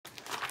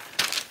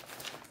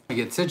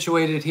Get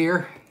situated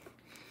here.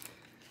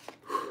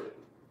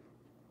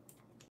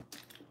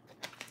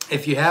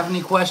 If you have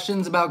any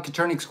questions about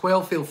Coturnix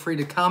quail, feel free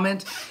to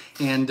comment.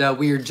 And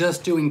we are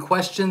just doing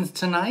questions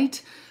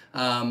tonight.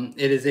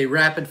 It is a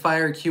rapid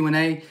fire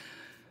Q&A.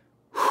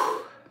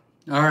 All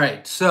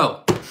right,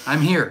 so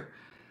I'm here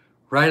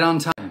right on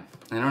time.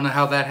 I don't know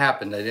how that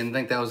happened. I didn't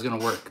think that was going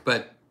to work,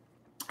 but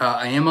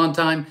I am on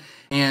time.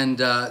 And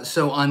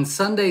so on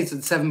Sundays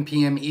at 7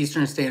 p.m.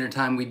 Eastern Standard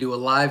Time, we do a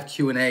live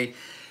Q&A.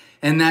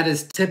 And that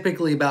is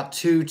typically about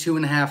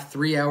 2.5,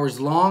 3 hours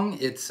long.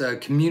 It's a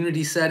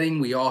community setting.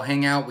 We all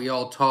hang out, we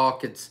all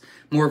talk. It's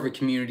more of a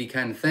community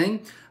kind of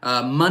thing.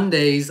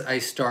 Mondays, I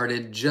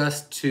started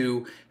just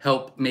to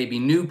help maybe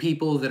new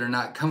people that are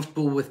not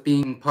comfortable with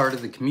being part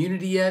of the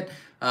community yet.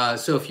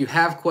 So if you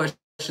have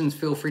questions,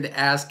 feel free to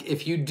ask.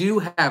 If you do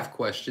have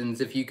questions,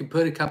 if you could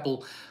put a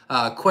couple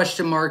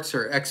question marks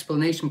or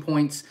explanation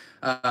points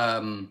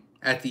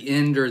at the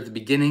end or the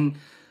beginning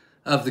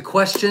of the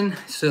question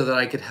so that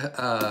I could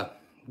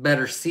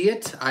better see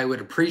it, I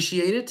would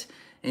appreciate it.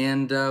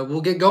 And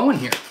we'll get going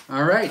here.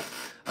 All right.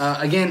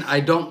 Again, I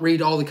don't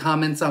read all the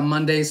comments on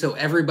Monday, so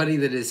everybody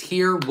that is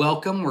here,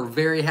 welcome. We're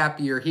very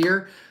happy you're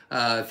here.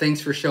 Thanks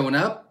for showing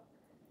up.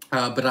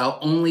 But I'll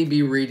only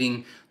be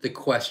reading the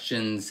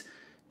questions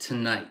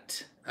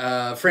tonight.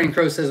 Frank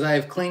Crow says, I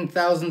have cleaned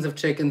thousands of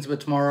chickens,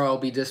 but tomorrow I'll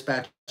be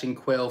dispatching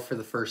quail for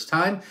the first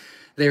time.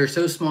 They are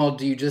so small,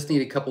 do you just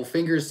need a couple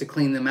fingers to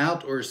clean them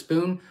out or a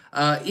spoon?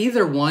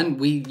 Either one,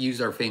 we use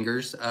our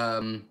fingers.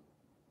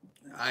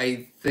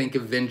 I think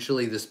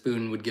eventually the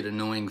spoon would get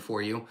annoying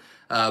for you.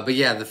 But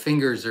yeah, the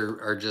fingers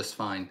are just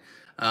fine.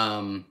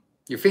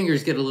 Your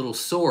fingers get a little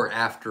sore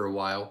after a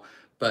while,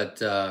 but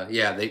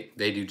yeah,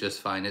 they do just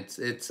fine.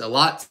 It's a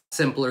lot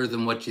simpler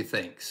than what you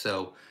think.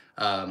 So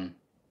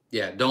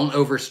yeah, don't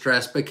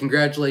overstress, but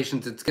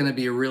congratulations. It's going to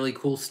be a really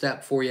cool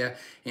step for you,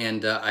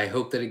 and I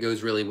hope that it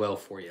goes really well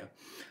for you.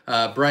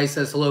 Bryce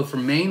says, hello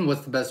from Maine.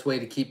 What's the best way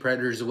to keep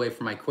predators away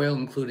from my quail,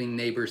 including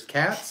neighbors'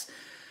 cats?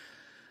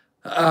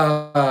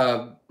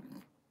 I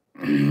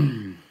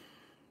mean,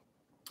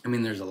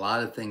 there's a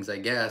lot of things, I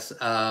guess.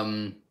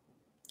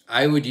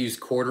 I would use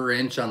 1/4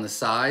 inch on the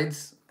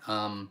sides.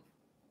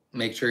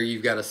 Make sure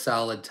you've got a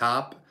solid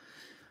top,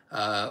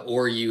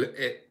 or you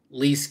at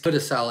least put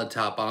a solid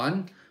top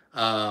on.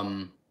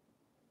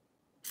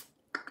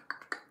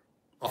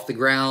 Off the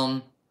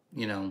ground,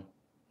 you know,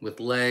 with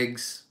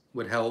legs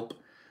would help.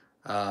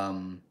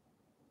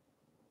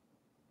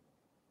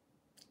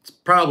 It's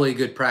probably a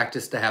good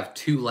practice to have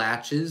 2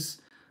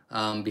 latches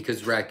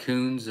because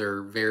raccoons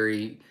are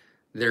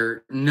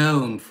they're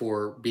known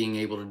for being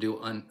able to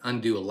do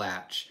undo a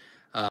latch.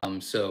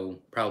 So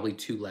probably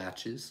 2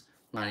 latches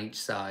on each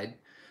side.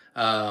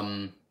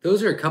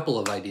 Those are a couple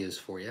of ideas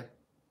for you.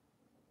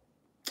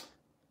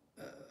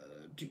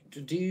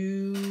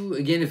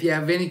 Again, if you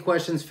have any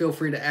questions, feel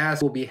free to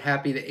ask. We'll be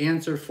happy to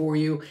answer for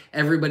you.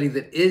 Everybody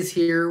that is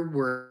here,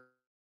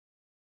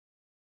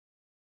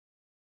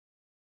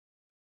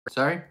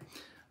 sorry,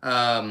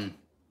 had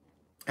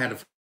a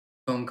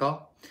phone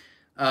call,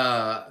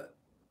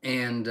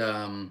 and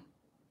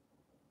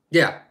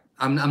yeah,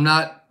 I'm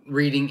not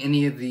reading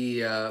any of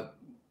the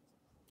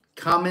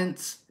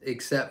comments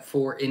except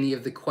for any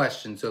of the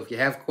questions. So if you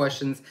have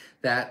questions,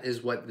 that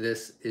is what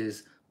this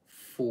is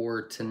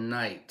for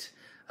tonight.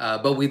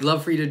 But we'd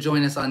love for you to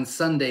join us on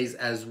Sundays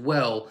as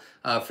well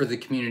for the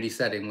community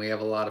setting. We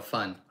have a lot of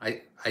fun.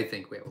 I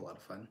think we have a lot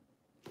of fun.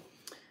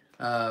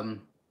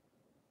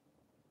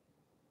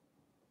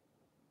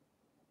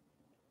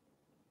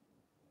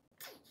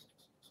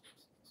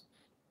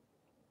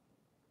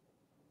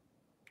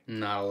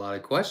 Not a lot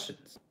of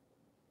questions.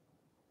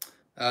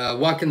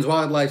 Watkins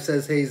Wildlife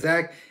says, hey,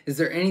 Zach, is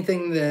there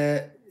anything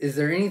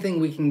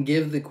we can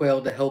give the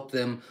quail to help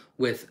them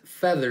with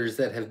feathers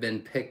that have been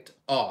picked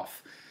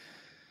off?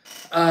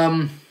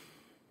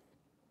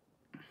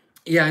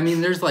 Yeah, I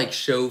mean, there's like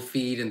show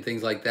feed and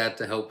things like that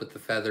to help with the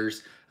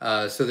feathers.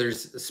 So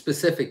there's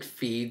specific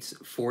feeds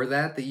for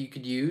that you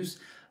could use.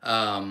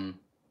 The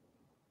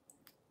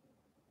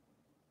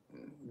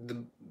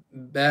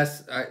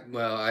best,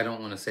 well, I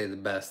don't want to say the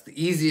best. The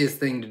easiest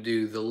thing to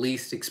do, the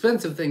least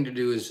expensive thing to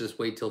do is just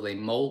wait till they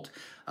molt.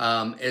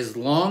 As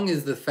long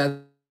as the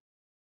feathers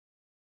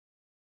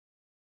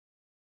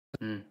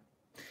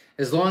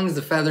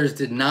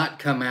did not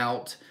come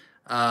out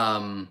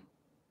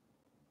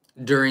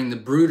during the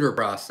brooder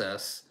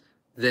process,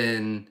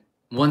 then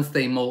once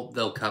they molt,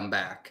 they'll come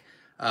back.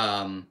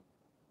 But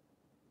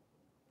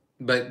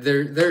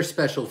there's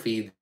special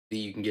feed that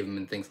you can give them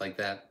and things like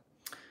that.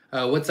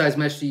 What size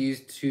mesh do you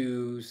use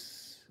to...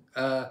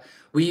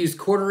 we use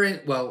 1/4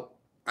 inch. Well,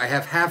 I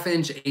have 1/2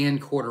 inch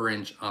and 1/4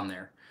 inch on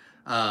there.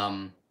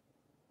 I'm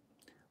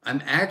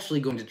actually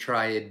going to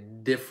try a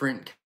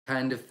different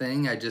kind of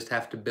thing. I just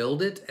have to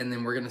build it, and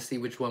then we're going to see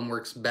which one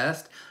works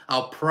best.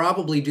 I'll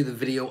probably do the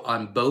video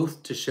on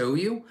both to show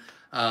you.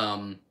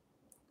 I'm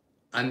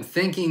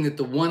thinking that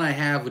the one I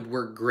have would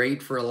work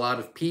great for a lot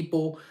of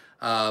people,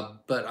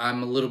 but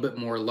I'm a little bit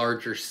more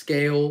larger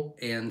scale,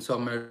 and so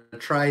I'm going to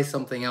try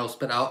something else.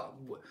 But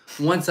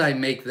once I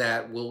make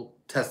that, we'll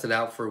test it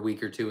out for a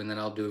week or two, and then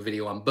I'll do a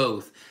video on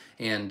both.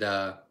 And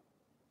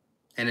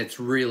it's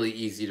really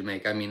easy to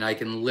make. I mean, I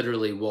can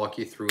literally walk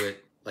you through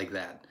it like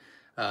that.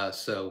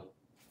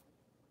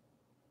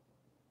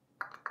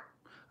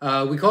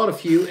 We caught a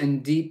few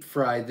and deep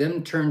fried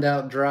them. Turned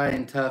out dry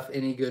and tough.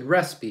 Any good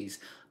recipes?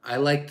 I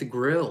like the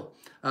grill.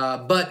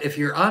 But if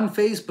you're on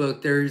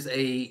Facebook, there's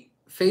a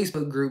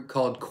Facebook group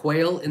called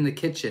Quail in the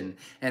Kitchen,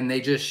 and they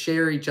just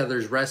share each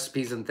other's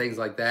recipes and things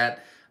like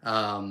that.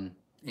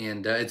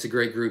 It's a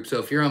great group. So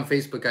if you're on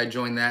Facebook, I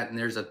joined that, and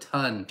there's a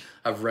ton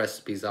of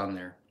recipes on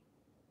there.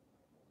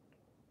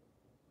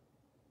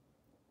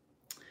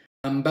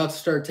 I'm about to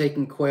start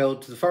taking quail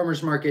to the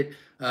farmer's market,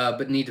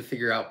 but need to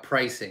figure out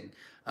pricing.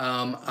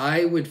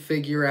 I would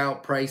figure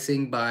out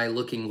pricing by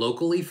looking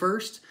locally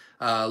first.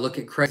 Look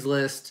at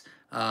Craigslist,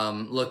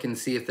 look and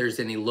see if there's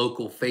any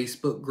local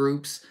Facebook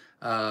groups,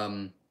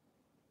 homesteader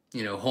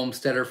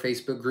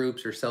Facebook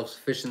groups or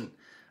self-sufficient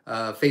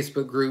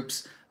Facebook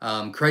groups.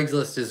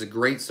 Craigslist is a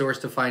great source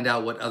to find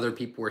out what other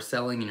people are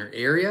selling in your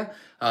area.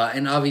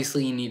 And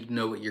obviously you need to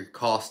know what your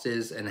cost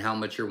is and how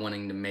much you're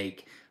wanting to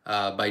make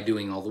by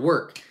doing all the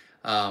work.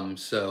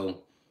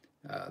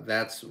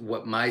 That's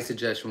what my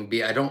suggestion would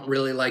be. I don't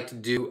like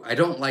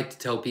to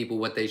tell people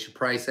what they should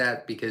price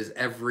at, because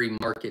every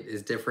market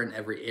is different,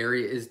 every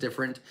area is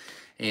different,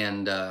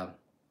 and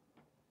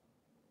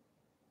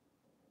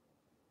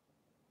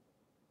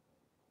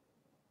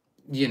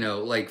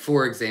like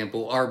for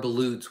example, our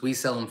balutes, we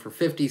sell them for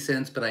 50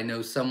 cents, but I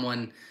know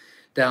someone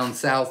down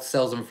south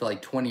sells them for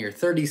like 20 or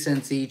 30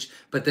 cents each,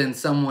 but then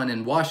someone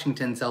in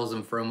Washington sells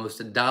them for almost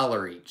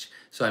 $1 each.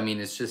 So, I mean,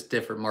 it's just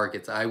different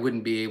markets. I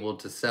wouldn't be able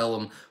to sell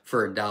them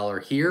for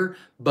 $1 here,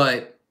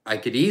 but I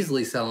could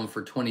easily sell them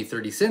for 20,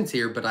 30 cents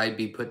here, but I'd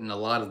be putting a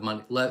lot of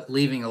money,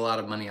 leaving a lot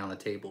of money on the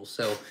table.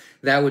 So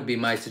that would be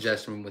my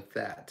suggestion with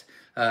that.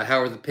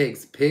 How are the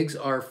pigs? Pigs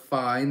are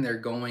fine. They're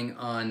going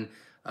on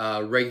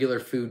regular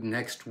food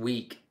next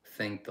week,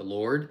 thank the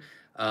Lord.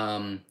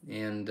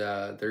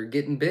 They're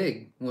getting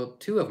big. Well,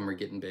 2 of them are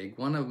getting big.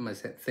 One of them I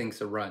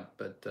think's a runt,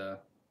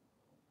 but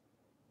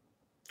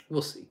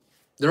we'll see.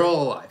 They're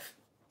all alive.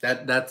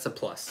 That's a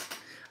plus.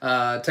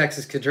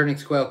 Texas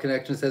Coturnix Quail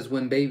Connection says,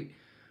 when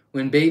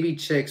baby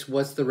chicks,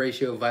 what's the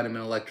ratio of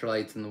vitamin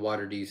electrolytes in the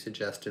water do you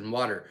suggest in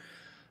water?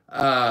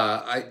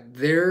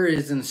 There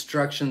is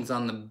instructions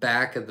on the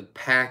back of the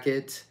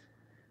packet.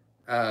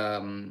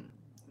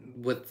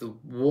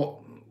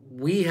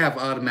 We have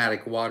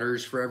automatic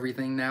waters for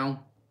everything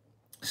now.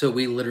 So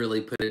we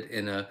literally put it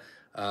in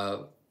I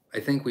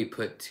think we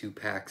put 2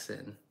 packs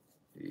in.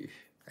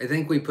 I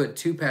think we put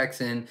 2 packs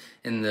in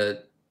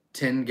the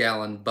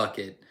 10-gallon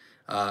bucket,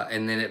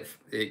 and then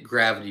it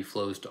gravity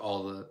flows to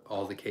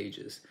all the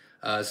cages.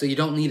 So you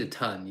don't need a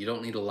ton. You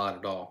don't need a lot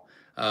at all.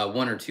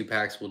 1 or 2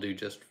 packs will do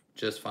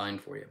just fine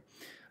for you.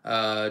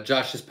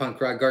 Josh's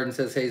Punk Rock Garden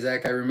says, hey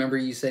Zach, I remember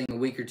you saying a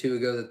week or 2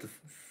 ago that the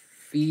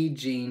feed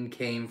gene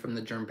came from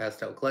the germ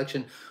pastel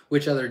collection.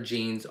 Which other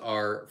genes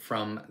are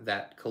from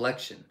that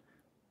collection?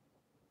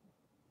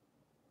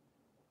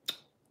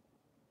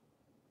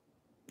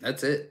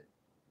 That's it.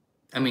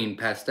 I mean,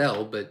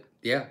 pastel, but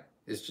yeah,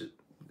 it's just,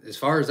 as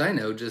far as I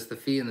know, just the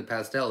fee and the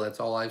pastel. That's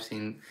all I've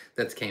seen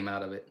that's came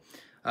out of it.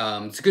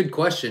 It's a good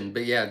question,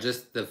 but yeah,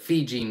 just the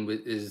fee gene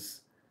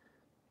is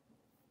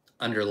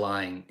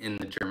underlying in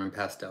the German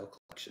pastel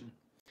collection.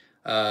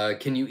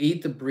 Can you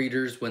eat the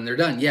breeders when they're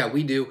done? Yeah,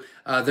 we do.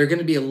 They're going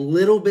to be a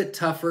little bit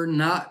tougher,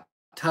 not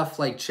tough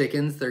like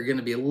chickens. They're going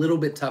to be a little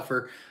bit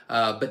tougher,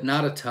 but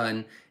not a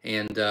ton.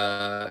 And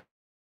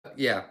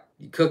yeah,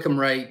 you cook them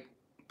right,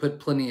 put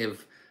plenty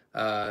of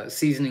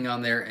seasoning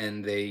on there,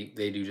 and they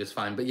do just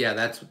fine. But yeah,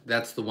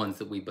 that's the ones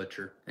that we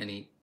butcher and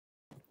eat.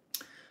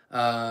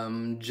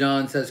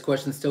 John says,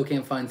 question, still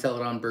can't find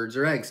Celadon birds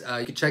or eggs.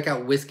 You can check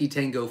out Whiskey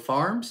Tango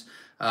Farms.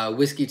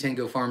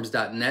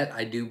 WhiskeyTangoFarms.net.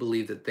 I do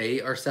believe that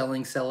they are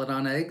selling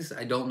Celadon eggs.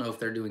 I don't know if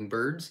they're doing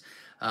birds,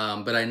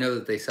 but I know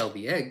that they sell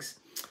the eggs.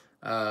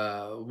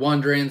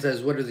 Wandran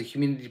says, what are the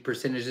humidity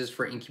percentages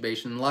for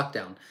incubation and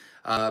lockdown?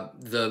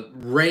 The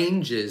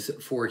ranges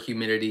for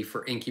humidity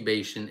for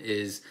incubation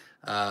is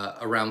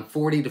around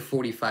 40 to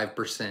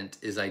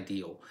 45% is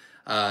ideal.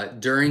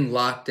 During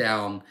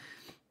lockdown,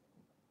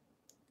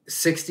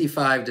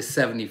 65 to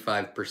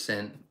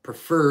 75%,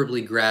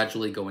 preferably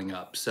gradually going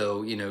up.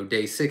 So,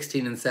 day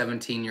 16 and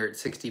 17, you're at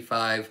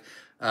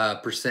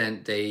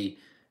 65%. Day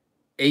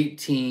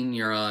 18,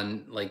 you're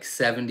on like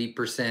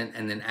 70%.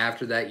 And then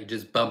after that, you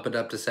just bump it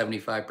up to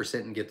 75%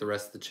 and get the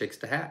rest of the chicks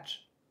to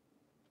hatch.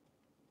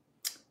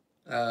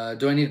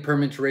 Do I need a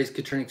permit to raise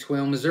Coturnix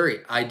quail in Missouri?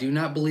 I do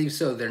not believe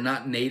so. They're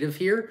not native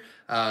here,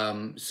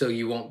 so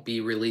you won't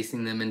be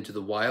releasing them into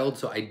the wild.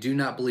 So I do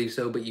not believe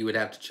so, but you would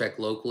have to check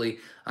locally.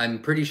 I'm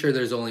pretty sure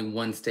there's only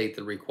 1 state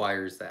that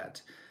requires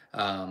that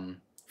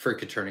for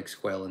Coturnix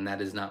quail, and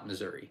that is not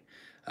Missouri.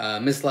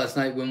 Missed last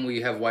night, when will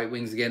you have white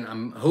wings again?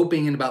 I'm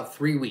hoping in about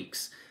 3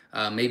 weeks.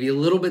 Maybe a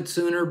little bit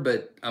sooner,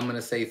 but I'm going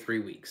to say 3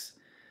 weeks.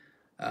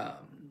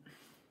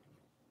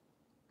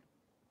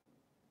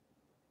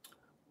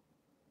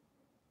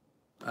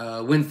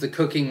 When's the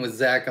cooking with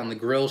Zach on the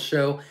grill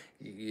show?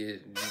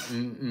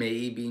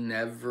 Maybe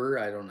never.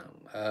 I don't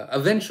know.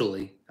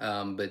 Eventually,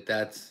 but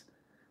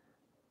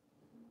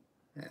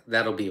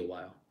that'll be a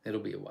while. It'll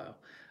be a while.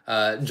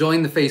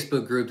 Join the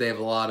Facebook group. They have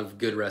a lot of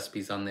good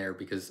recipes on there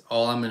because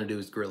all I'm going to do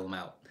is grill them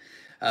out.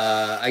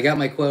 I got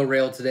my quail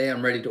rail today.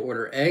 I'm ready to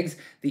order eggs.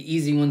 The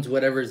easy ones,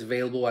 whatever is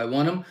available, I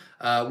want them.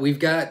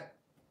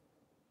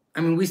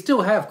 We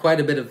still have quite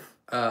a bit of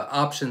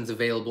options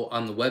available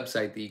on the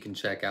website that you can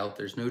check out.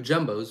 There's no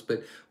jumbos,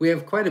 but we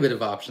have quite a bit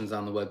of options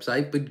on the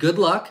website. But good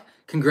luck,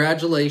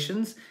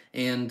 congratulations,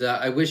 and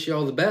I wish you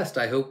all the best.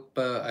 I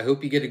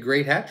hope you get a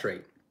great hatch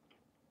rate.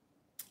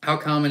 How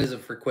common is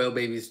it for quail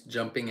babies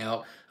jumping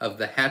out of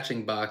the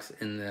hatching box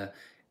in the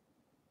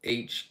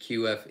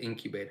HQF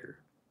incubator?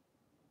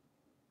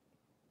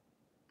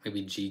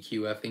 Maybe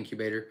GQF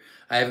incubator.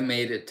 I haven't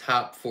made a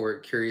top for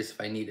it. Curious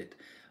if I need it.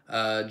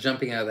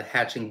 Jumping out of the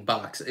hatching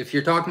box. If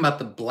you're talking about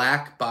the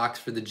black box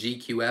for the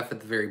GQF at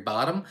the very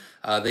bottom,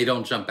 they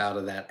don't jump out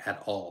of that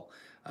at all.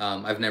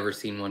 I've never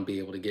seen one be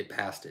able to get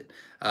past it.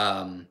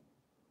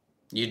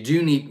 You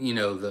do need,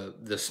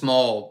 the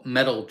small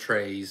metal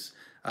trays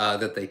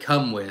that they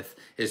come with.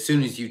 As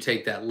soon as you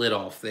take that lid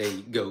off,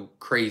 they go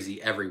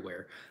crazy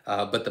everywhere.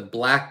 But the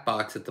black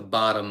box at the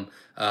bottom,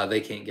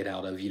 they can't get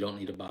out of. You don't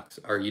need a box,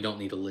 or you don't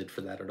need a lid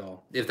for that at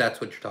all, if that's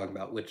what you're talking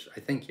about, which I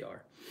think you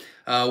are.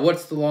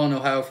 What's the law in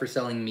Ohio for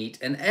selling meat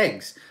and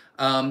eggs?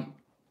 From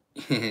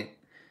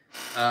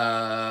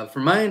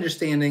my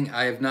understanding,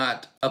 I have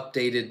not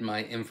updated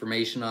my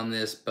information on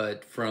this,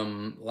 but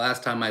from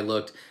last time I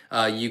looked,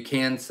 you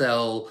can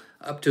sell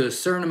up to a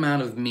certain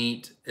amount of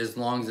meat as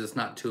long as it's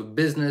not to a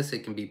business.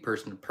 It can be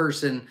person to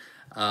person.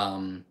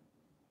 And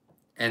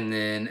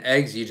then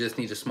eggs, you just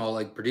need a small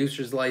egg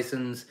producer's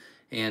license,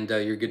 and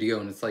you're good to go.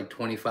 And it's like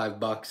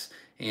 $25,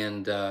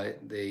 and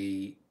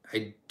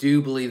I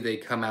do believe they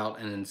come out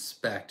and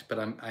inspect, but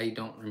I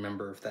don't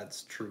remember if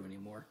that's true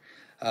anymore.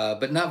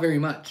 But not very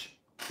much.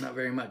 Not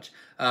very much.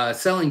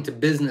 Selling to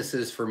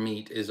businesses for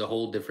meat is a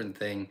whole different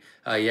thing.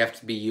 You have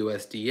to be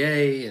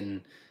USDA,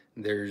 and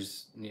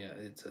it's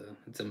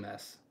a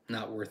mess.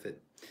 Not worth it.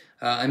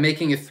 I'm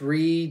making a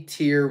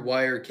 3-tier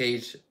wire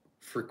cage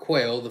for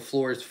quail. The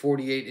floor is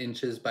 48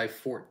 inches by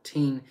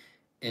 14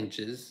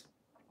 inches.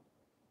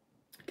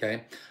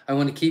 Okay. I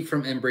want to keep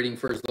from inbreeding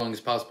for as long as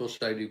possible.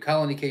 Should I do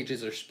colony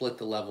cages or split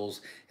the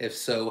levels? If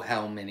so,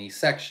 how many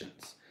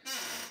sections?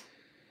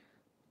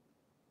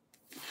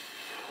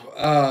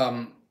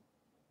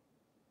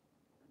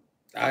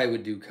 I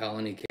would do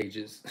colony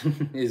cages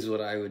is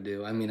what I would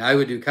do. I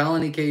would do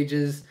colony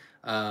cages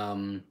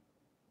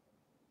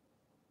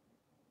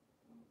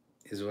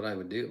is what I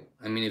would do.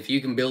 If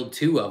you can build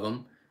 2 of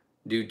them,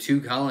 do 2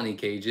 colony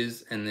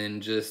cages, and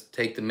then just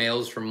take the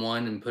males from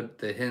one and put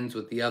the hens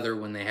with the other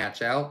when they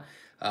hatch out.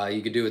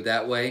 You could do it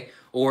that way.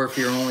 Or if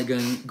you're only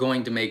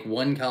going to make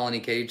 1 colony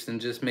cage, then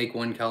just make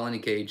 1 colony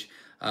cage.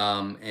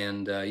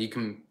 You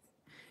can,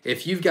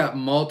 if you've got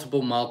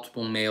multiple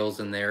males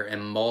in there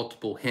and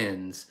multiple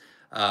hens,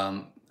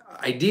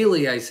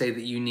 ideally I say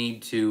that you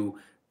need to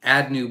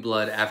add new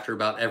blood after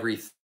about every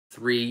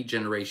 3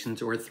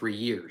 generations or 3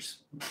 years,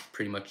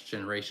 pretty much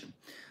generation,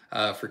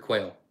 for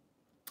quail.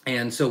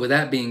 And so with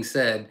that being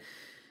said,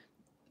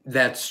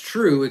 that's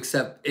true,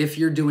 except if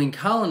you're doing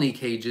colony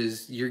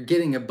cages, you're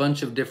getting a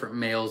bunch of different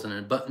males and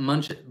a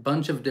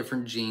bunch of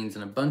different genes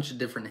and a bunch of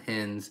different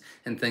hens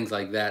and things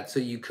like that. So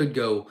you could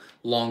go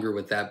longer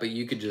with that, but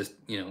you could just,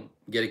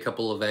 get a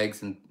couple of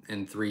eggs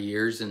in 3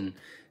 years and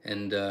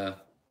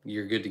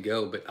you're good to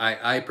go. But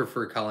I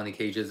prefer colony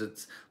cages.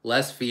 It's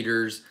less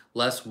feeders,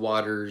 less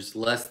waters,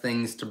 less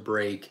things to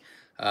break,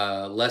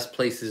 less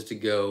places to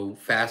go,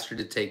 faster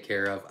to take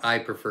care of. I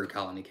prefer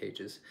colony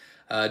cages.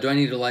 Do I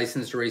need a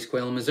license to raise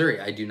quail in Missouri?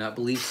 I do not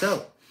believe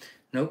so.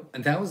 Nope.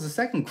 And that was the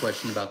second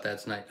question about that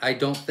tonight. I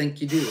don't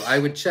think you do. I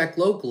would check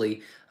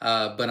locally,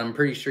 but I'm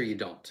pretty sure you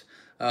don't.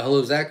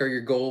 Hello, Zach. Are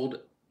your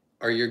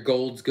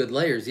golds good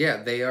layers?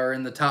 Yeah, they are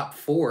in the top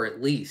 4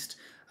 at least.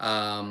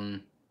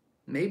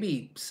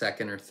 Maybe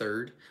second or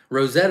third.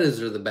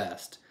 Rosettas are the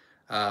best.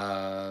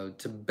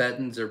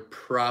 Tibetans are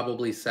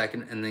probably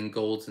second, and then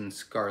golds and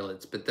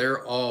scarlets, but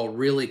they're all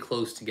really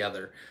close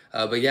together.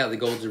 But yeah, the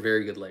golds are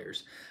very good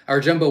layers. Our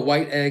jumbo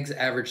white eggs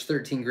average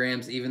 13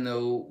 grams, even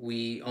though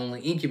we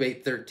only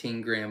incubate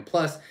 13 gram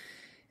plus.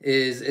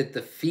 Is it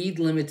the feed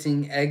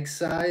limiting egg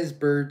size?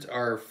 Birds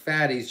are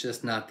fatties,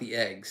 just not the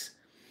eggs.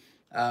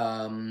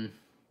 Our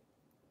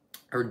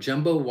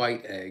jumbo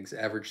white eggs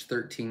average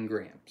 13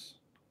 grams.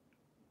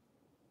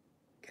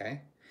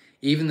 Okay.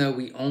 Even though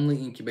we only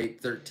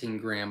incubate 13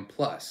 gram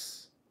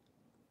plus.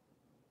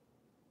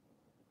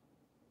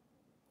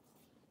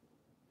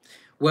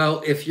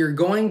 Well, if you're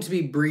going to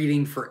be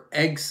breeding for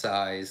egg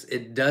size,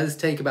 it does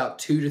take about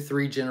 2 to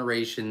 3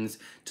 generations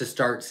to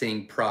start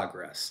seeing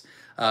progress.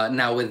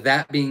 Now, with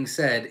that being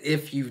said,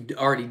 if you've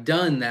already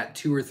done that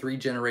 2 or 3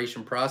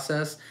 generation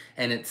process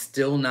and it's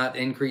still not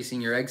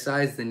increasing your egg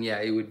size, then yeah,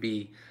 it would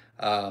be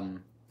a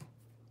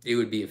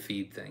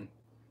feed thing.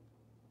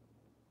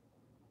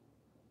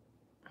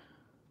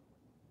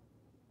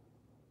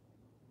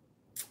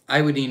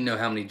 I would need to know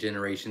how many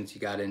generations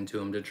you got into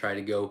them to try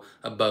to go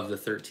above the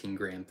 13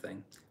 gram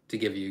thing to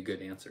give you a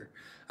good answer.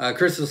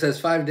 Crystal says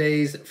 5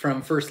 days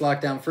from first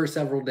lockdown. First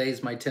several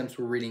days, my temps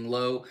were reading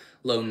low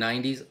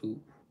 90s. Ooh.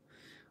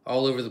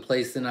 All over the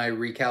place. Then I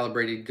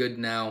recalibrated good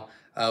now.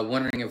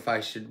 Wondering if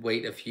I should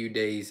wait a few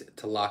days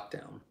to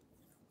lockdown.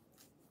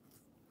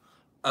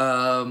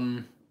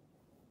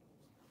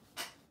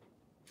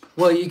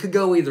 Well, you could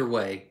go either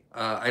way.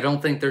 I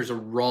don't think there's a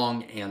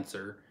wrong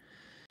answer.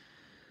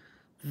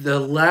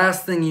 The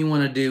last thing you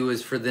want to do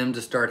is for them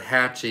to start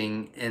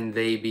hatching and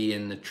they be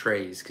in the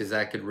trays, because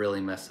that could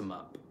really mess them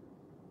up.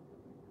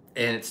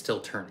 And it's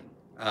still turning.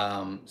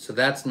 So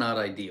that's not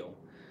ideal.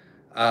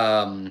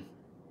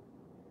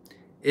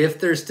 If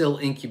they're still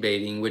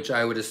incubating, which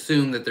I would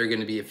assume that they're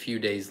going to be a few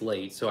days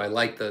late, so I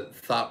like the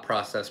thought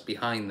process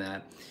behind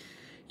that,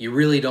 you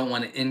really don't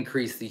want to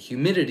increase the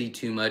humidity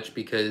too much,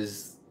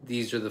 because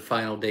these are the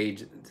final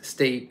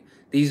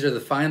these are the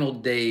final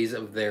days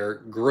of their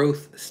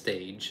growth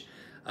stage,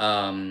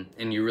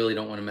 and you really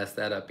don't want to mess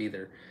that up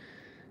either.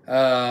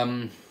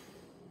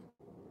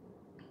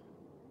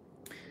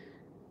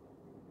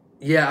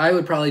 Yeah, I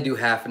would probably do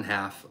half and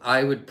half.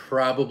 I would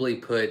probably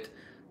put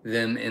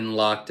them in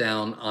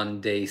lockdown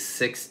on day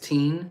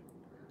 16.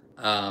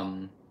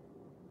 And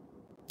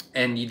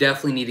you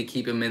definitely need to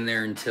keep them in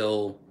there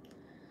until,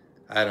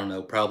 I don't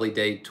know, probably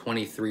day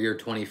 23 or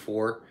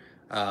 24,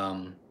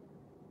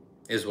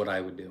 is what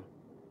I would do.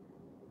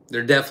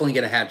 They're definitely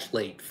going to hatch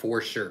late, for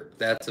sure.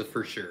 That's a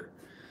for sure.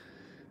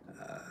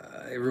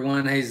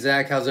 Everyone, hey,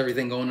 Zach, how's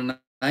everything going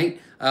tonight?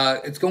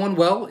 It's going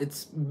well.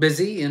 It's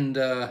busy, and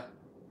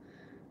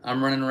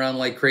I'm running around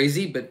like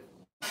crazy, but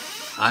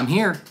I'm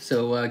here,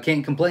 so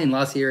can't complain.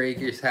 La Sierra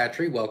Acres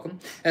Hatchery, welcome.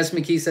 S.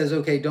 McKee says,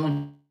 okay,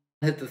 don't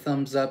hit the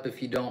thumbs up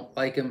if you don't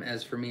like him.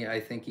 As for me, I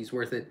think he's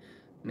worth it.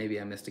 Maybe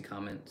I missed a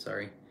comment,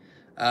 sorry.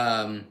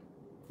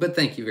 But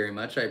thank you very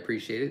much, I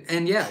appreciate it.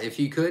 And yeah, if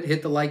you could,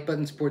 hit the like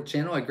button, support the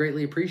channel, I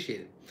greatly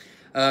appreciate it.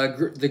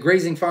 The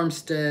Grazing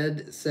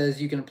Farmstead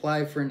says you can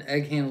apply for an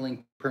egg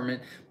handling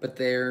permit, but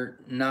they're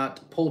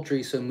not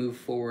poultry, so move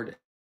forward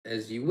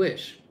as you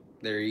wish.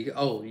 There you go.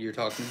 Oh, you're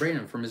talking to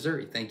Brandon from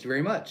Missouri. Thank you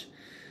very much.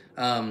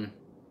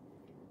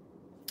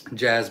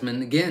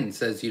 Jasmine again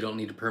says you don't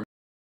need a permit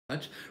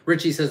much.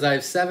 Richie says I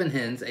have 7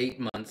 hens, 8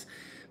 months,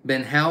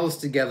 been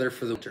housed together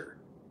for the winter.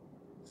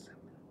 7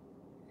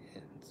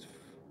 hens,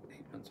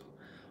 8 months old.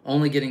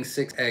 Only getting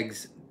 6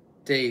 eggs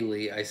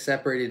daily. I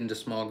separated into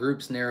small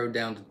groups, narrowed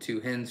down to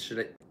 2 hens.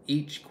 Should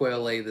each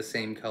quail lay the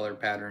same color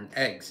pattern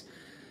eggs?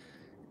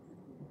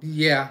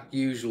 Yeah,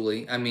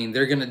 usually. I mean,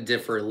 they're going to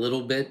differ a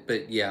little bit,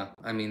 but yeah,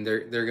 I mean,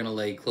 they're going to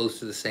lay close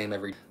to the same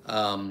every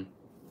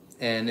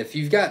and if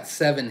you've got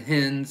 7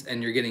 hens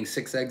and you're getting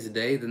 6 eggs a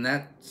day, then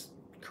that's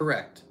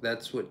correct.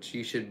 That's what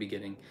you should be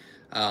getting.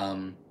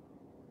 Some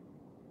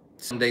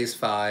days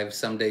 5,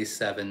 some days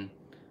 7,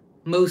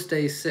 most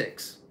days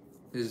 6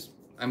 is,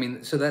 I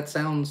mean, so that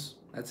sounds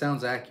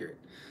accurate.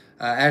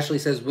 Ashley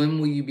says, when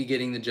will you be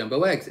getting the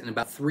jumbo eggs? In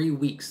about 3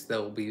 weeks,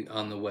 they'll be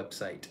on the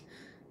website,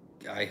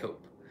 I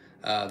hope.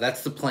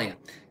 That's the plan.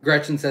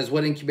 Gretchen says,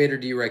 what incubator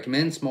do you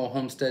recommend? Small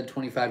homestead,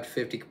 25 to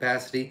 50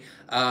 capacity.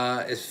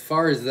 As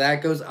far as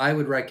that goes, I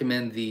would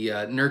recommend the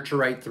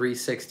Nurturite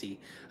 360.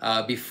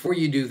 Before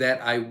you do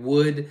that, I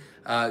would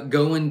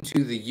go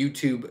into the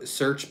YouTube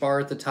search bar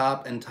at the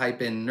top and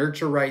type in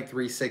Nurturite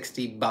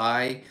 360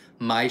 by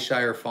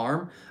Myshire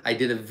Farm. I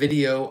did a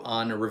video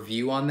on a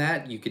review on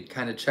that. You could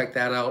kind of check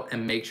that out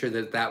and make sure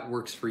that that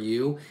works for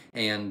you,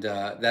 and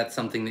that's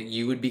something that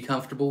you would be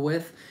comfortable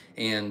with.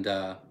 And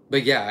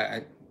but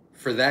yeah,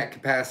 for that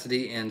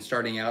capacity and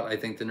starting out, I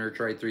think the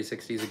Nurturite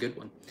 360 is a good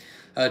one.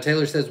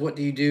 Taylor says, what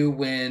do you do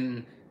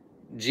when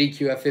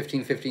GQF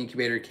 1550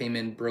 incubator came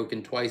in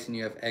broken twice and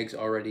you have eggs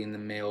already in the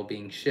mail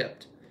being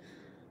shipped?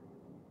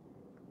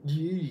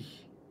 Yee.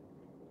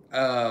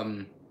 I'd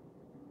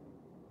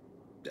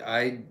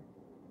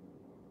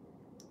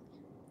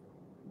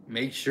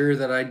make sure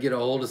that I'd get a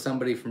hold of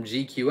somebody from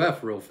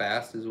GQF real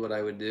fast is what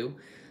I would do.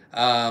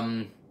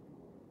 I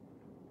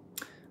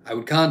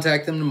would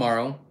contact them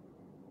tomorrow.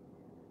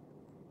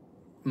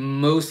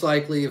 Most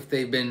likely, if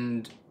they've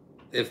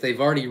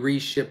already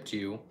reshipped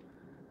you,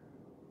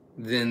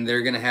 then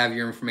they're going to have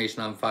your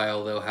information on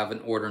file. They'll have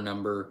an order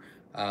number,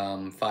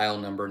 file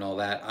number, and all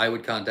that. I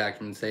would contact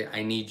them and say,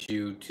 I need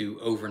you to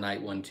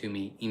overnight one to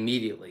me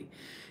immediately.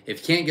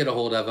 If you can't get a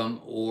hold of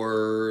them,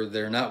 or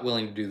they're not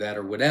willing to do that,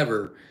 or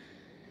whatever,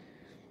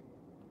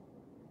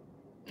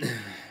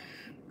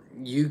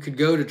 you could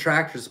go to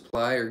Tractor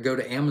Supply or go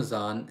to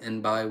Amazon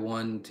and buy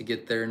one to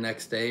get there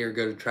next day, or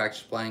go to Tractor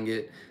Supply and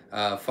get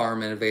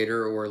Farm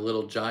Innovator or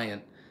Little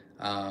Giant.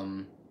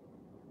 I'd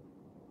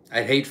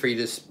hate for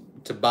you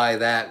to buy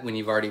that when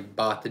you've already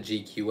bought the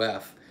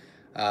GQF.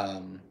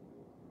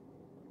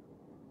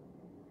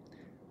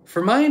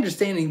 From my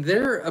understanding,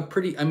 they're a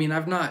pretty, I mean,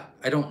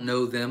 I don't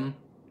know them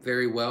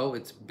very well.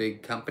 It's a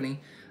big company.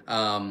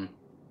 I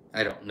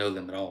don't know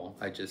them at all.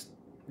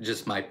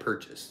 Just my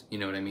purchase, you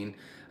know what I mean?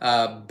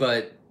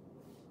 But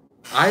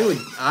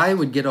I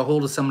would get a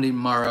hold of somebody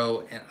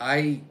tomorrow, and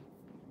I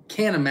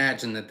can't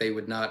imagine that they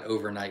would not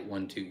overnight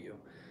one to you.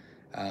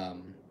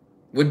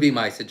 Would be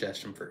my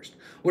suggestion first.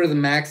 What are the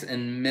max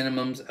and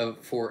minimums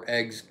for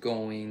eggs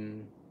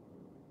going?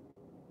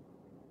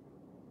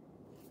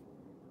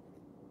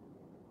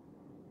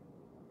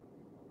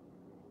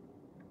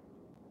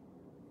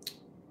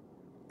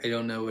 I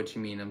don't know what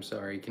you mean. I'm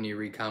sorry. Can you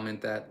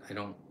re-comment that? I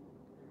don't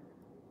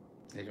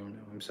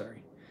know. I'm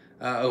sorry.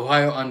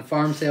 Ohio, on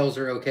farm sales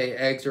are okay.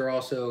 Eggs are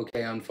also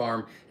okay on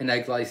farm. An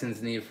egg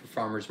license needed for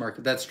farmers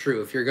market. That's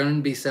true. If you're going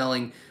to be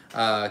selling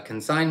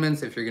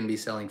consignments, if you're going to be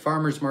selling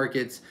farmers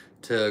markets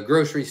to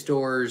grocery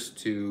stores,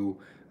 to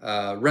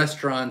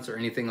restaurants or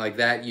anything like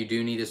that, you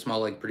do need a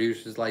small egg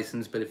producer's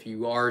license. But if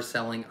you are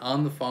selling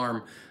on the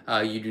farm,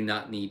 you do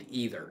not need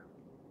either.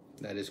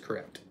 That is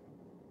correct.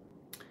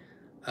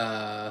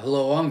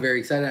 Hello, I'm very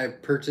excited. I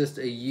purchased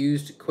a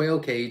used quail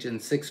cage and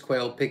 6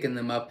 quail, picking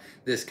them up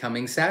this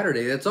coming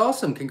Saturday. That's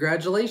awesome.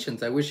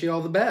 Congratulations. I wish you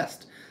all the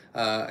best.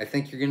 I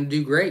think you're going to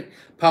do great.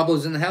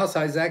 Pablo's in the house.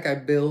 Hi, Zach. I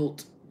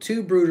built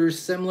 2 brooders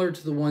similar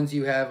to the ones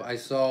you have. I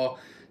saw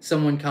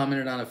someone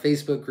commented on a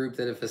Facebook group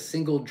that if a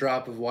single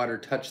drop of water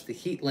touched the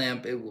heat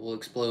lamp, it will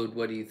explode.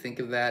 What do you think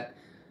of that?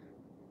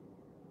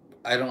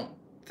 I don't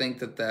think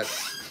that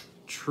that's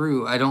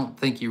true. I don't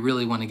think you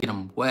really want to get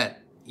them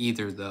wet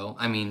either, though.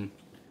 I mean,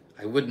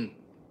 I wouldn't.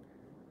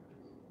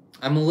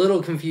 I'm a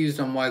little confused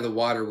on why the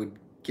water would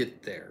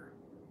get there.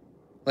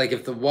 Like,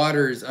 if the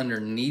water is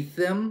underneath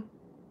them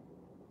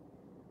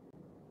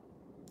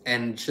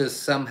and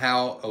just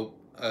somehow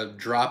a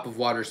drop of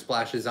water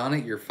splashes on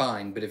it, you're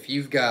fine. But if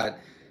you've got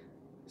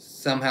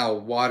somehow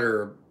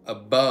water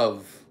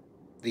above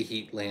the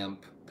heat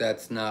lamp,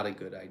 that's not a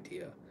good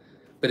idea.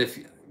 But if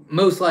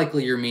most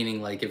likely you're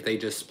meaning like if they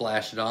just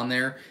splash it on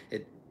there,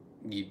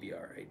 you'd be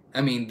all right.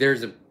 I mean,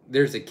 there's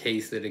a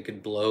case that it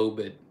could blow,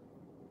 but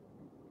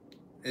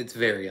it's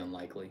very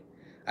unlikely.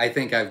 I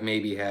think I've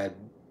maybe had,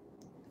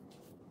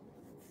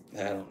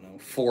 I don't know,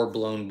 4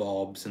 blown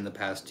bulbs in the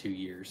past 2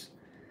 years.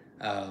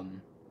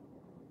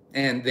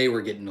 And they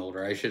were getting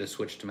older. I should have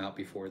switched them out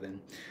before then.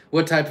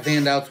 What type of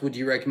handouts would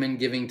you recommend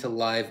giving to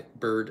live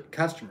bird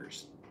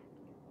customers?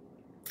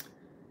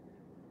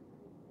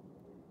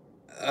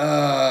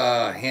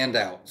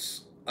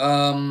 Handouts.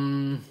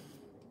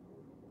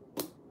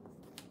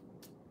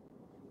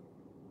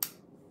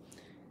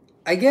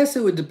 I guess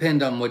it would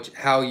depend on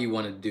how you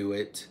want to do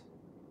it.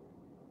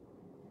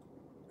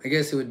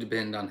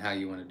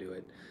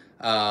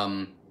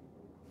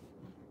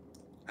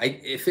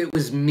 If it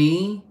was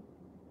me,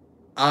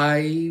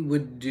 I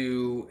would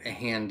do a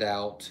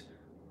handout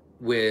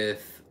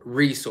with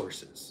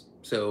resources.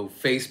 So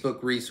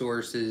Facebook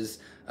resources,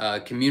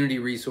 community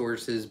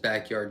resources,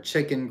 backyard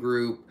chicken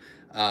group,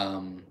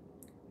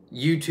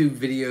 YouTube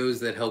videos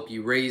that help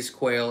you raise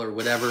quail or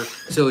whatever.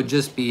 So it'd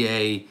just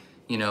be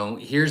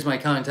here's my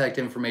contact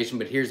information,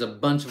 but here's a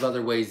bunch of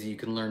other ways that you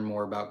can learn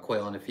more about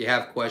quail. And if you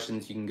have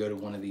questions, you can go to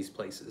one of these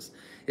places,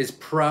 is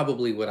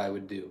probably what I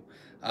would do.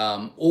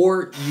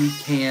 Or you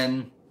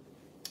can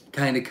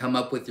kind of come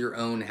up with your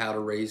own how to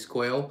raise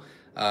quail.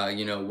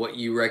 What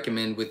you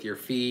recommend with your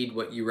feed,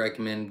 what you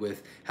recommend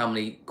with how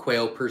many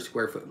quail per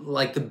square foot,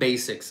 like the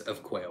basics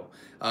of quail.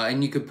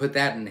 And you could put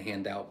that in the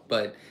handout.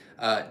 But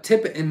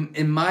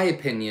in my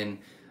opinion,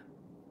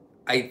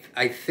 I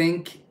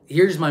think,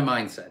 here's my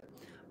mindset.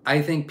 I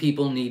think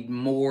people need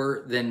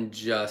more than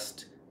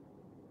just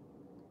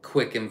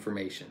quick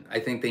information. I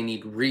think they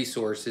need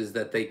resources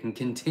that they can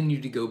continue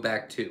to go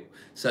back to,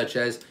 such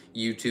as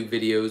YouTube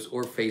videos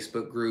or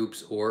Facebook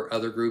groups or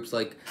other groups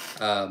like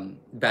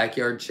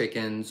Backyard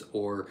Chickens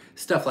or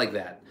stuff like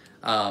that.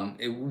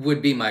 It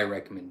would be my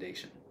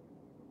recommendation.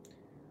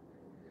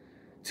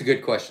 It's a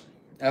good question.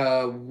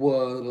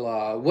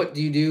 What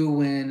do you do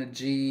when a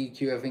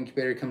GQF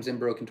incubator comes in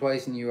broken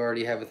twice and you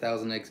already have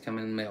 1,000 eggs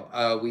coming in the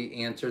mail? We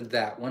answered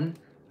that one.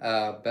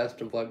 Best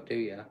of luck to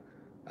you.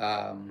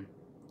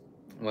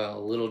 Well, a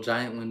little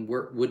giant one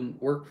wouldn't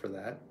work for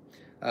that.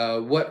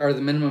 What are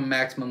the minimum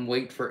maximum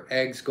weight for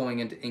eggs going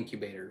into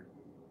incubator?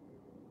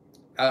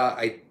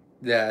 I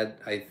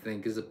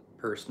think is a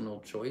personal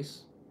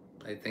choice.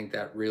 I think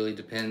that really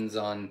depends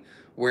on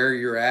where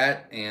you're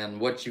at and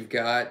what you've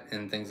got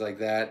and things like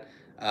that.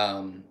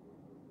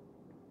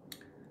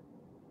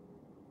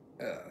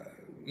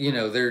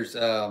 There's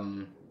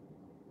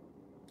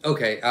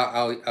okay,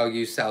 I'll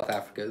use South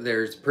Africa.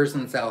 There's a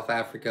person in South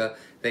Africa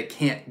that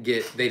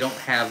they don't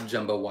have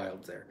jumbo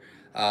wilds there.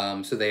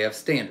 So they have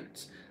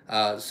standards.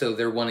 So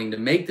they're wanting to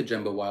make the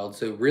jumbo wild.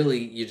 So really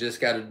you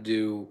just got to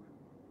do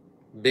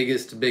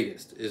biggest to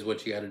biggest is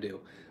what you got to do.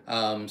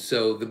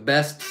 So the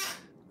best,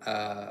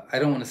 I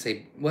don't want to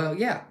say, well,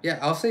 yeah,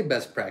 I'll say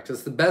best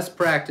practice. The best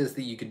practice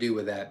that you could do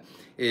with that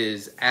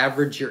is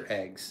average your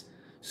eggs.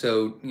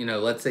 So,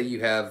 let's say you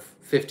have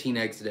 15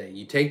 eggs a day.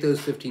 You take those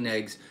 15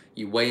 eggs,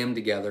 you weigh them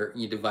together,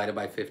 and you divide it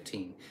by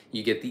 15.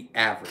 You get the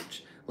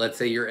average. Let's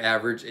say your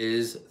average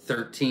is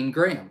 13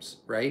 grams,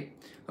 right?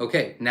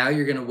 Okay, now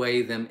you're going to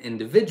weigh them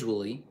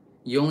individually,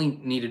 you only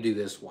need to do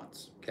this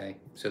once, okay?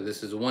 So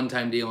this is a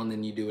one-time deal, and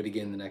then you do it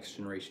again the next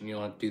generation. You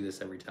don't have to do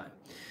this every time.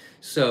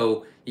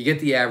 So you get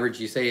the average,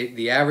 you say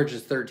the average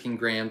is 13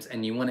 grams,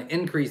 and you want to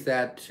increase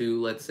that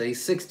to, let's say,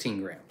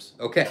 16 grams.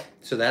 Okay,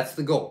 so that's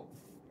the goal.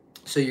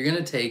 So you're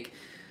going to take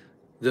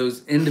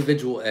those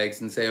individual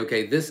eggs and say,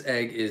 okay, this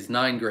egg is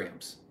 9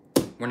 grams.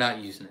 We're not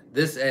using it.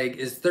 This egg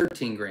is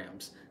 13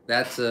 grams.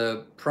 That's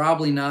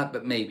probably not,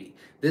 but maybe.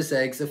 This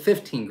egg's a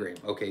 15 gram.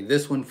 Okay,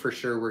 this one for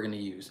sure we're going to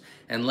use.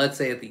 And let's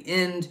say at the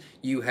end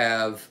you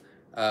have,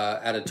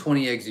 out of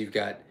 20 eggs, you've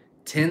got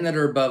 10 that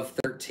are above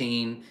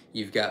 13,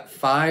 you've got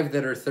 5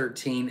 that are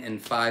 13,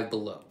 and 5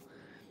 below.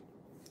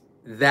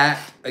 That,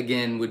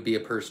 again, would be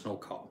a personal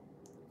call.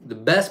 The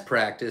best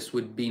practice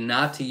would be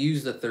not to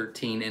use the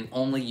 13 and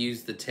only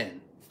use the 10.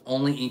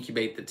 Only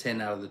incubate the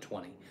 10 out of the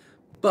 20.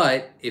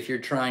 But if you're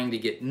trying to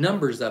get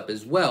numbers up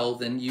as well,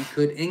 then you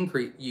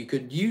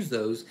could use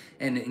those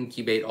and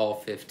incubate all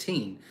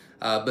 15.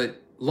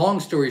 But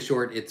long story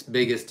short, it's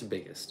biggest to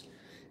biggest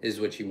is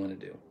what you want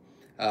to do.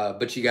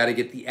 But you got to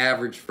get the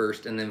average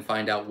first and then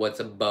find out what's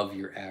above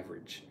your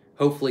average.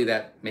 Hopefully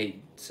that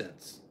made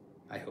sense.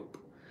 I hope.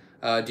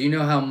 Do you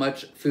know how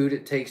much food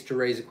it takes to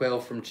raise a quail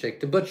from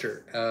chick to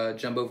butcher?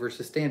 Jumbo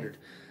versus standard.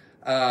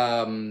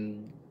 I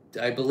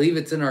believe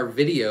it's in our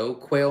video,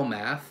 Quail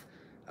Math.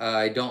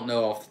 I don't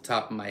know off the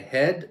top of my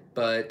head,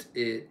 but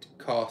it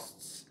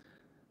costs,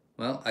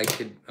 well, I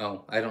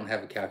don't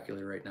have a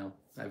calculator right now.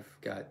 I've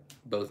got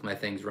both my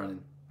things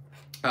running.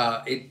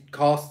 It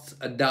costs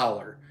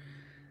 $1.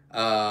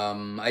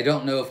 I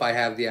don't know if I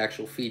have the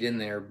actual feed in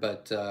there,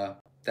 but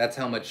that's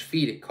how much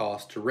feed it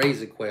costs to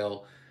raise a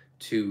quail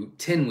to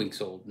 10 weeks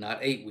old, not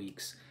 8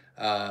 weeks.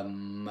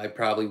 I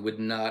probably would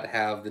not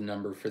have the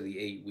number for the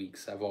 8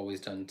 weeks. I've always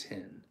done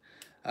 10.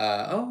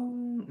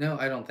 Oh, no,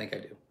 I don't think I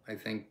do. I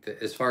think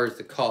that as far as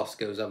the cost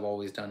goes, I've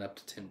always done up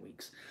to 10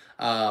 weeks.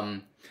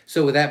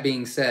 So with that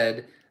being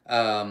said,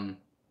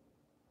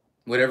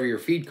 whatever your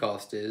feed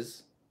cost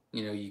is,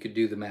 you know, you could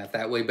do the math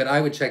that way. But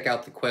I would check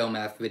out the Quail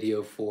Math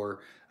video for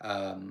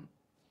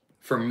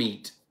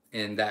meat,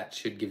 and that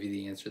should give you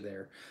the answer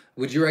there.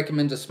 Would you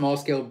recommend a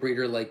small-scale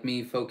breeder like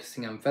me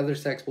focusing on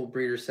feather-sexable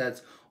breeder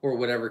sets or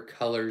whatever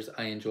colors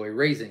I enjoy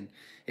raising?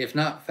 If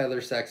not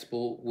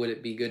feather-sexable, would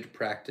it be good to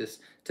practice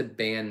to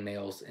ban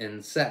males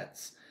in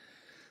sets?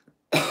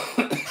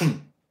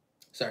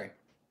 Sorry.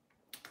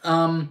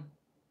 I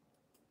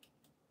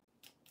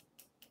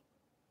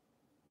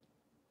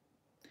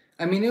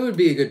mean, it would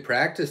be a good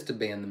practice to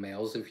ban the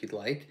males if you'd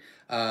like.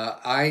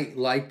 I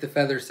like the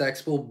feather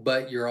sexable,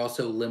 but you're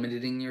also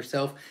limiting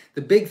yourself.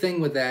 The big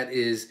thing with that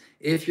is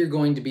if you're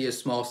going to be a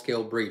small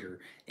scale breeder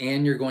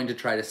and you're going to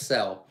try to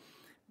sell,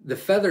 the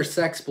feather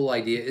sexable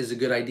idea is a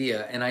good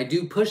idea. And I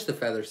do push the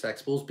feather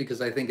sexables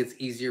because I think it's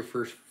easier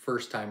for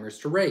first timers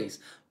to raise.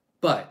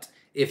 But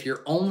if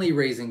you're only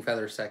raising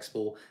feather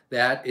sexable,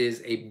 that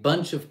is a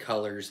bunch of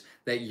colors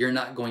that you're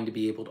not going to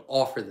be able to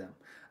offer them.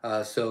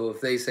 So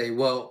if they say,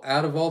 well,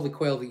 out of all the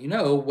quail that you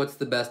know, what's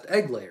the best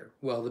egg layer?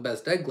 Well, the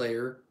best egg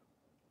layer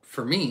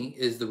for me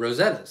is the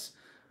Rosettas.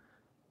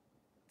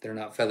 They're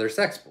not feather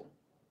sexable.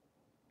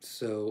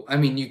 So, I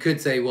mean, you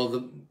could say,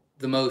 well,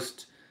 the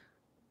most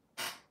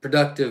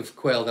productive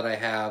quail that I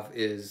have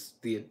is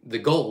the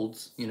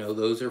golds. You know,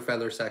 those are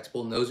feather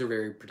sexable and those are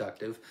very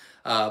productive.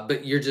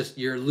 But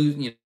you're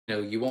losing, you know,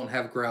 you won't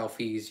have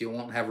Graufies, you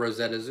won't have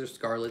Rosettas or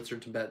Scarlets or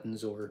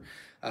Tibetans or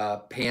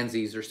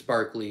pansies or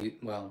sparkly,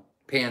 well,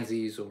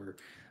 pansies or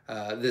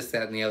this,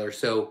 that, and the other.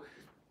 So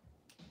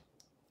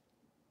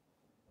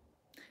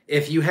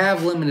if you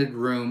have limited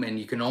room and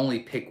you can only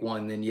pick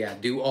one, then yeah,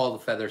 do all the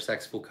feather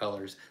sexable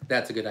colors.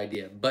 That's a good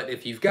idea. But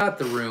if you've got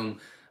the room,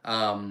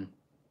 I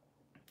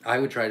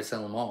would try to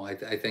sell them all. I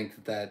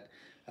think that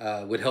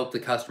would help the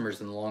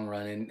customers in the long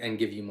run and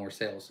give you more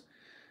sales.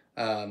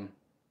 It's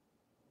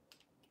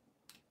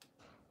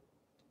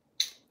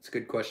a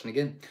good question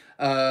again.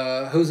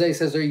 Jose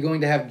says, are you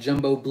going to have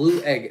jumbo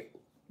blue egg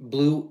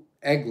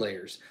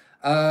layers?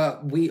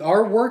 We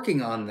are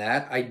working on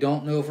that. I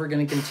don't know if we're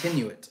going to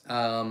continue it.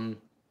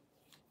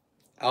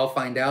 I'll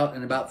find out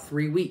in about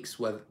 3 weeks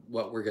what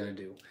we're going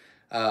to do.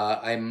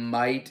 I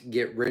might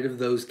get rid of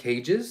those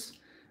cages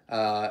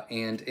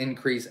and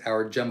increase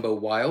our jumbo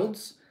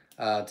wilds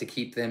to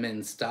keep them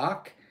in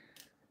stock.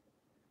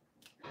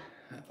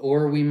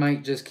 Or we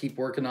might just keep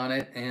working on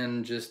it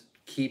and just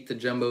keep the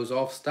jumbos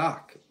off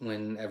stock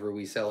whenever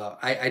we sell out.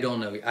 I don't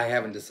know. I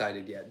haven't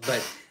decided yet.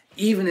 But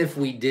even if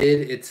we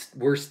did,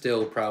 we're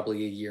still probably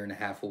 1.5 years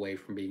away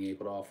from being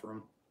able to offer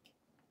them.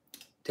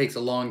 It takes a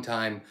long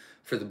time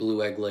for the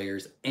blue egg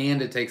layers,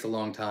 and it takes a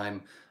long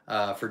time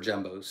for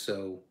jumbos.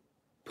 So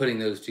putting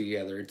those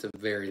together, it's a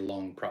very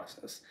long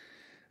process.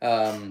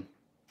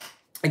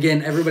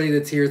 Again, everybody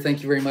that's here,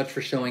 thank you very much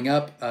for showing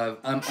up.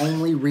 I'm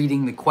only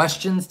reading the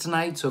questions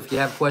tonight, so if you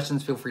have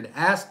questions, feel free to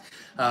ask.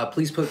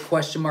 Please put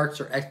question marks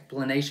or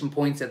explanation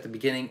points at the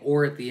beginning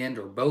or at the end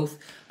or both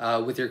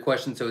with your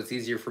questions so it's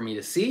easier for me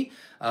to see.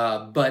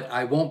 But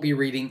I won't be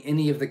reading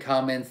any of the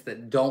comments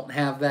that don't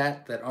have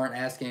that aren't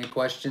asking a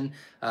question.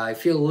 I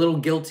feel a little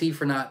guilty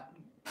for not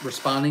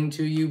responding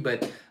to you,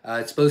 but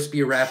it's supposed to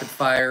be a rapid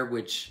fire,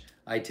 which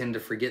I tend to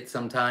forget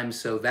sometimes,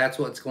 so that's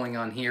what's going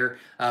on here.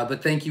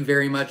 But thank you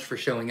very much for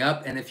showing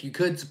up, and if you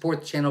could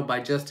support the channel by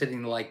just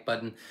hitting the like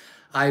button,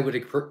 I would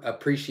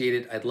appreciate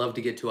it. I'd love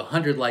to get to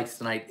 100 likes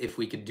tonight if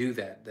we could do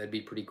that. That'd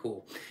be pretty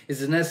cool.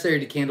 Is it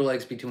necessary to candle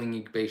eggs between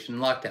incubation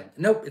and lockdown?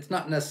 Nope, it's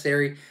not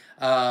necessary.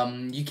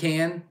 You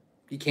can,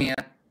 you can't.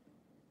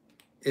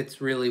 It's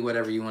really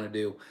whatever you want to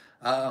do.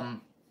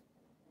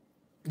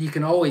 You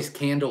can always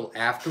candle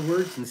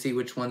afterwards and see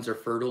which ones are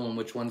fertile and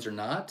which ones are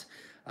not.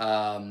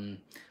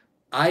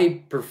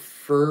 I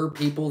prefer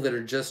people that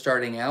are just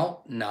starting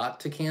out not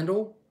to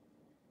candle.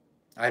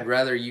 I'd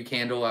rather you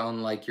candle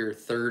on like your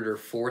third or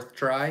fourth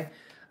try.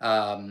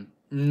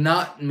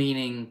 Not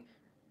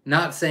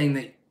saying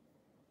that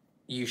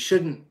you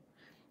shouldn't.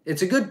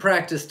 It's a good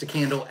practice to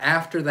candle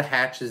after the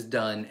hatch is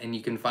done and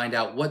you can find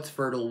out what's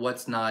fertile,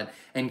 what's not,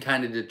 and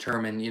kind of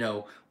determine, you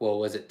know, well,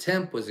 was it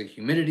temp? Was it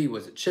humidity?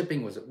 Was it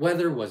chipping? Was it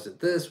weather? Was it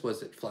this?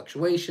 Was it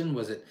fluctuation?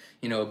 Was it,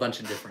 you know, a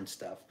bunch of different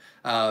stuff.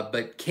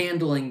 But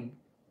candling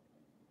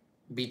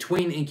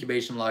between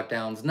incubation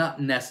lockdowns, not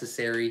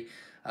necessary.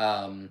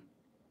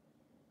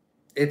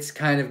 It's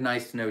kind of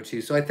nice to know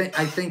too. So I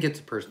think it's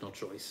a personal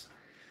choice.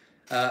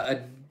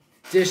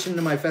 Addition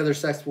to my feather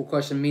sexable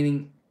question,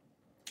 meaning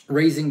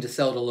raising to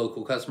sell to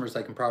local customers,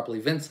 I can properly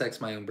vent sex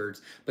my own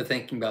birds, but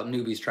thinking about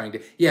newbies trying to,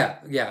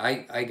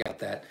 I got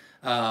that.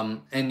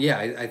 And yeah,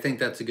 I think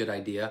that's a good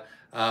idea.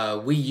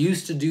 We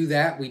used to do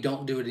that. We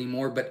don't do it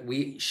anymore, but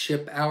we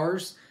ship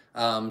ours.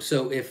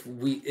 So if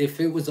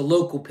it was a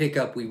local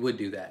pickup, we would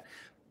do that.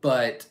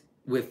 But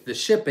with the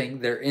shipping,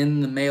 they're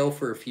in the mail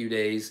for a few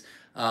days,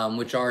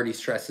 which already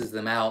stresses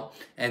them out.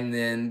 And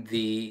then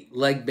the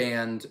leg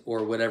band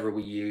or whatever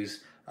we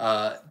use,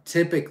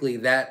 typically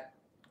that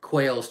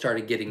quail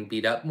started getting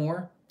beat up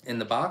more in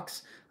the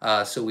box,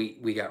 so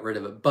we got rid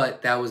of it.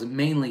 But that was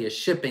mainly a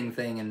shipping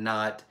thing and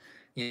not,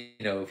 you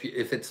know,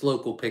 if it's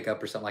local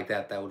pickup or something like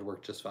that, that would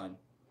work just fine.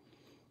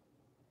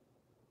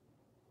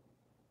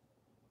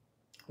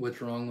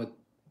 What's wrong with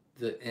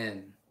the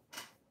N?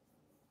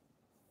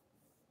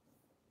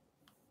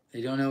 I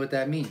don't know what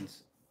that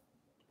means.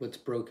 What's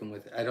broken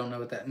with it? I don't know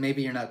what that.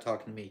 Maybe you're not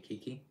talking to me,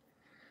 Kiki.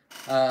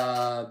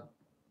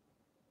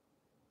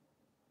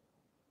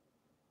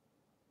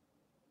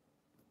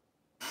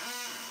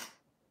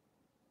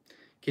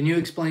 Can you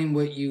explain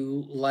what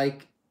you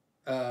like,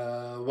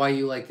 why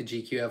you like the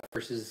GQF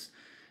versus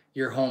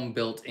your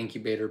home-built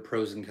incubator,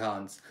 pros and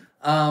cons?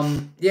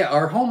 Yeah,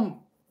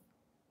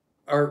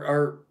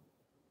 our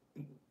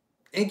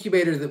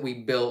incubator that we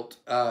built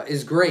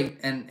is great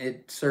and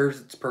it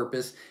serves its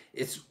purpose.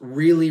 It's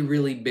really,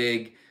 really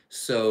big,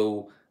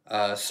 so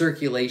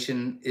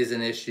circulation is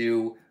an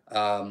issue. You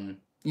know,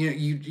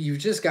 you've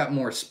just got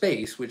more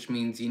space, which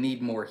means you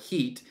need more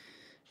heat,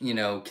 you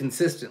know,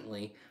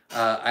 consistently.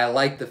 I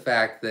like the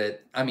fact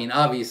that, I mean,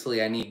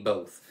 obviously I need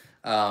both,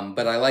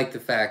 but I like the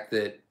fact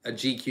that a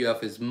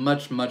GQF is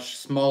much, much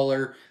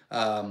smaller,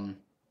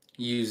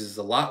 uses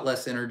a lot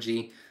less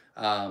energy,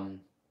 and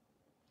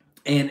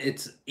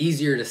it's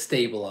easier to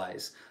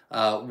stabilize.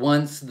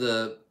 Once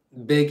the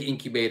big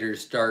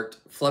incubators start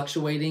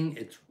fluctuating,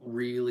 it's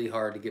really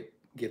hard to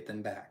get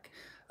them back.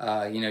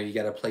 You know, you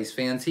got to place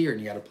fans here and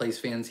you got to place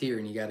fans here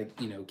and you got to,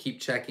 you know,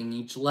 keep checking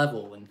each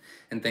level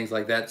and things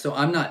like that. So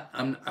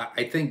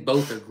I think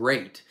both are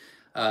great,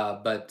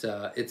 but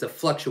it's a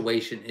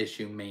fluctuation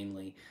issue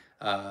mainly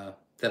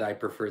that I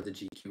prefer the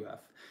GQF.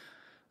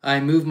 I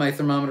move my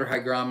thermometer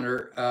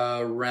hygrometer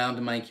around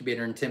in my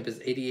incubator and temp is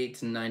 88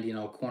 to 90 in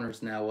all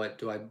corners. Now what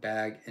do I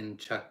bag and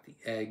chuck the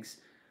eggs?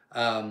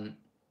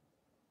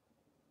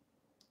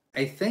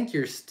 I think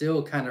you're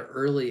still kind of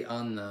early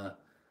on the,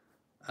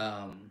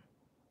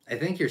 I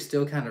think you're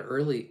still kind of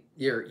early.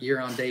 You're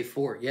on day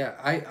 4. Yeah,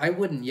 I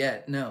wouldn't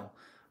yet, no.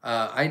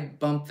 I'd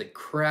bump the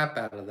crap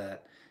out of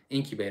that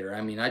incubator.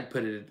 I mean, I'd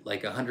put it at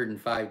like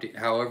 105,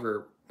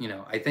 however, you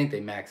know, I think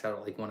they max out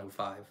at like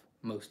 105,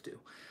 most do.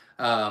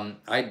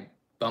 I'd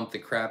bump the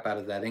crap out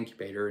of that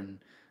incubator and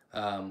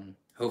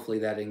hopefully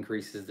that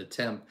increases the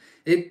temp.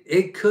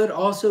 It could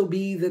also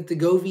be that the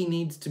Govee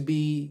needs to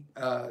be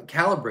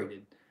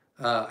calibrated.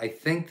 I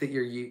think that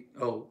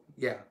oh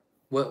yeah,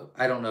 well,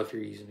 I don't know if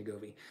you're using a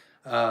Govee.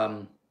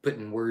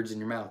 Putting words in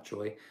your mouth,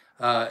 Joy.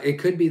 It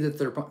could be that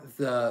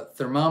the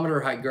thermometer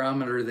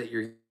hygrometer that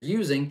you're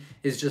using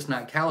is just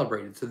not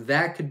calibrated. So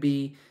that could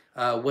be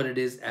what it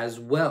is as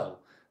well.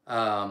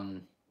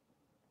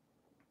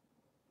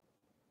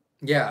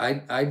 Yeah,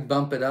 I'd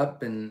bump it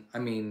up, and I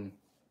mean,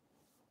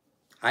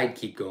 I'd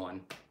keep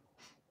going.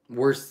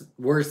 Worst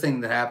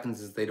thing that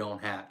happens is they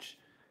don't hatch,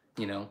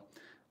 you know.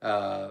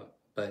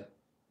 But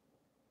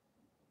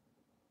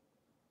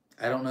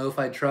I don't know if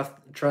I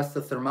trust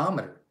the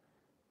thermometer.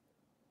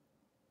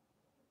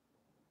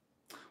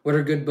 What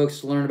are good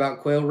books to learn about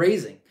quail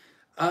raising?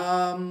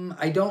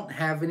 I don't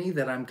have any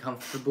that I'm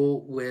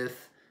comfortable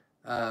with.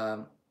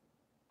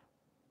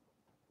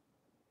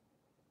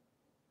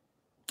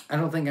 I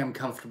don't think I'm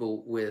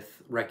comfortable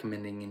with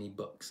recommending any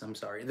books. I'm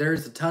sorry.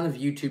 There's a ton of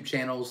YouTube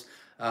channels,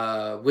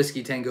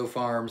 Whiskey Tango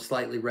Farm,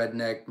 Slightly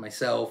Redneck,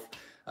 myself,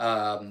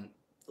 um,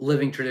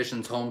 Living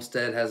Traditions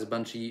Homestead has a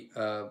bunch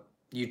of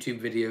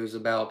YouTube videos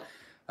about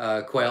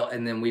quail,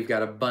 and then we've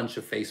got a bunch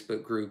of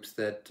Facebook groups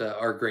that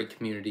are great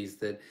communities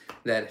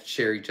that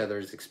share each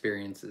other's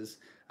experiences.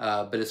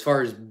 But as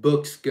far as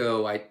books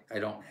go, I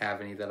don't have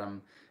any that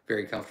I'm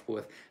very comfortable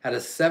with. Had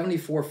a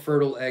 74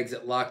 fertile eggs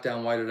at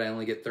lockdown. Why did I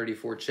only get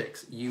 34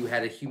 chicks? You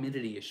had a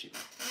humidity issue.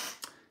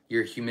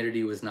 Your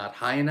humidity was not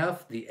high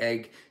enough. The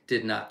egg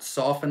did not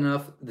soften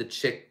enough. The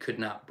chick could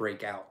not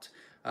break out.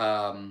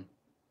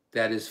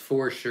 That is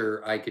for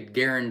sure. I could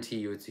guarantee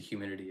you it's a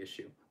humidity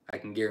issue. I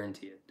can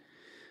guarantee it.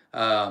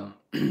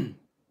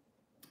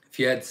 If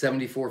you had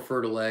 74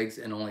 fertile eggs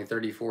and only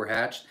 34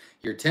 hatched,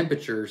 your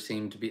temperature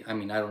seemed to be, I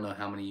mean, I don't know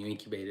how many you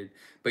incubated,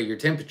 but your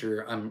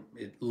temperature,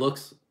 it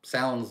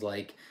sounds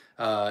like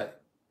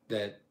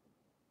that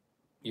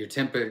your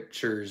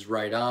temperature's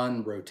right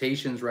on,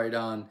 rotation's right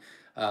on,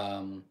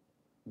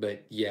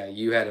 but yeah,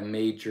 you had a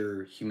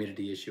major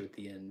humidity issue at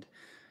the end.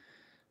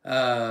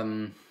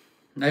 I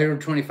ordered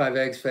 25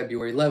 eggs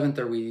February 11th.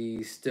 Are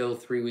we still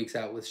 3 weeks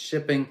out with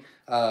shipping?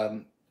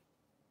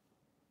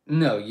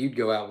 No, you'd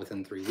go out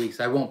within 3 weeks.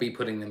 I won't be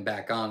putting them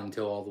back on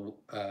until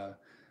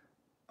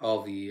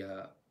all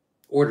the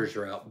orders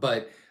are out.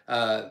 But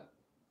I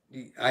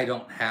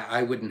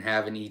wouldn't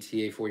have an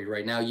ETA for you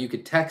right now. You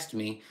could text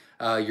me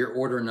your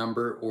order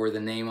number or the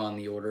name on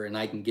the order, and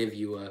I can give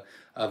you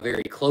a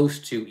very close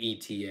to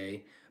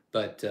ETA.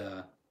 But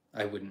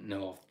I wouldn't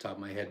know off the top of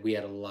my head. We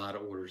had a lot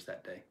of orders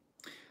that day.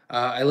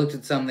 I looked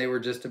at some; they were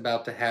just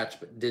about to hatch,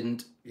 but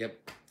didn't.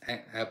 Yep,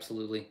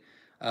 absolutely.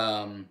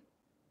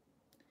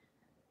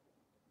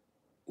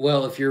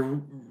 Well, if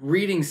you're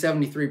reading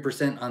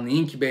 73% on the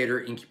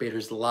incubator,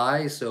 incubators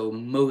lie, so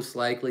most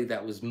likely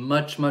that was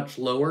much, much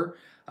lower.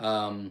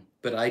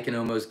 But I can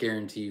almost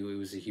guarantee you it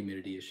was a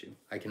humidity issue.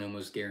 I can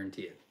almost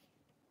guarantee it.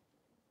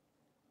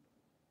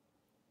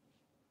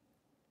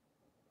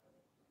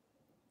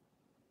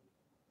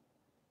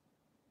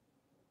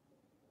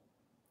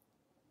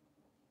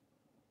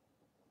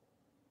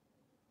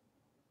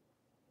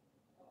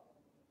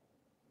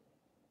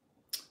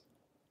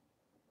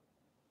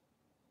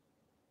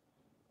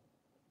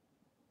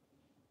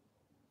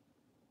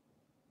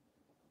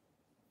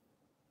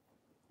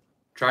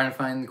 Trying to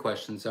find the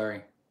question,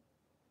 sorry.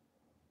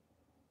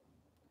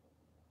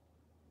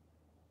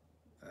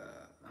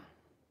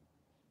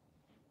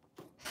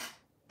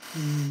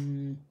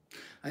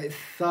 I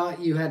thought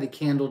you had a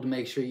candle to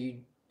make sure you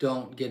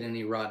don't get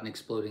any rotten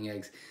exploding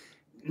eggs.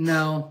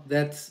 No,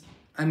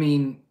 I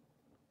mean,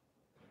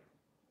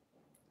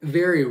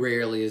 very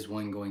rarely is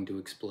one going to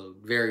explode.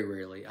 Very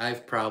rarely.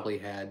 I've probably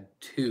had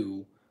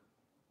 2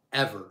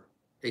 ever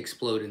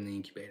explode in the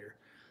incubator.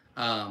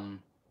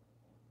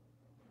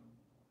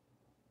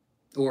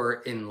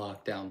 Or in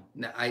lockdown.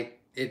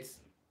 It's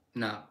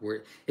not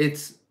worth.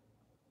 It's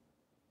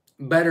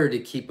better to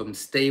keep them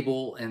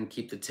stable and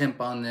keep the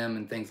temp on them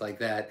and things like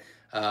that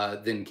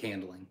than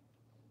candling.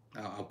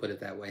 I'll put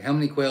it that way. How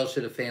many quail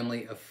should a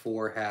family of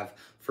 4 have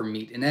for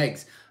meat and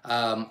eggs?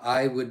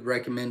 I would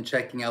recommend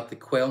checking out the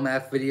quail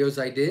math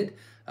videos I did,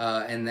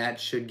 and that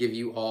should give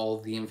you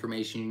all the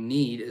information you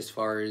need as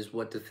far as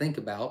what to think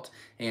about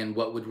and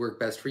what would work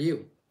best for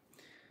you.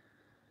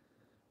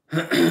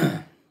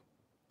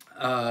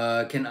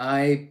 Can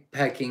eye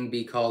pecking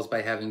be caused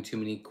by having too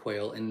many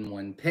quail in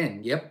one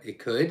pen? Yep, it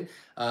could.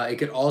 It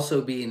could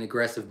also be an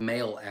aggressive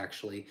male,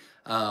 actually.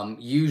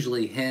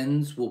 Usually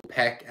hens will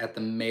peck at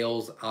the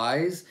male's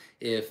eyes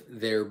if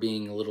they're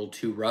being a little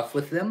too rough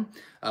with them.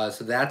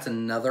 So that's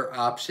another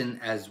option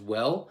as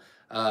well.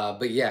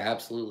 But yeah,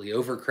 absolutely.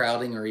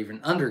 Overcrowding or even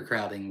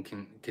undercrowding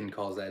can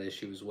cause that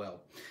issue as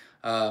well.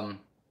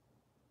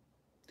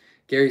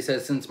 Gary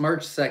says, since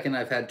March 2nd,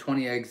 I've had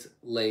 20 eggs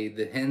laid.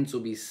 The hens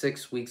will be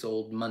 6 weeks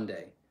old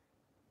Monday.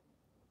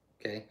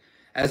 Okay.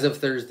 As of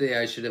Thursday,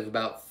 I should have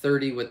about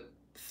 30 with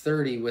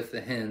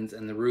the hens,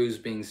 and the roos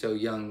being so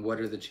young, what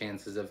are the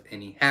chances of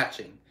any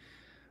hatching?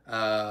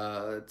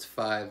 It's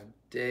 5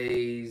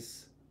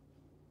 days.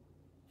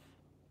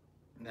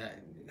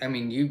 I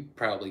mean, you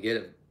probably get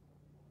a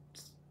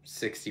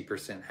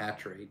 60%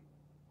 hatch rate.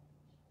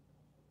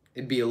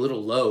 It'd be a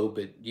little low,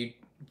 but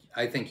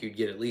I think you'd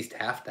get at least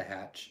half the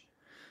hatch.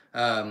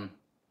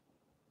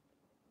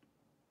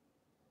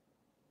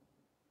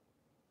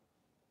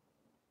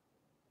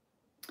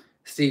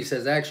 Steve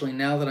says, actually,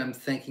 now that I'm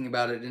thinking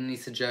about it, any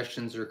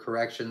suggestions or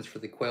corrections for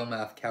the quail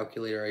math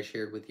calculator I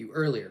shared with you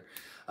earlier?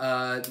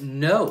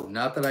 No,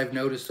 not that I've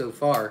noticed so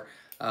far.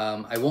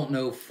 I won't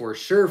know for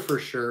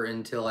sure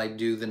until I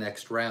do the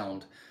next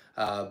round.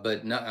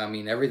 But no, I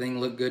mean, everything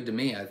looked good to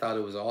me. I thought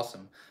it was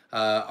awesome.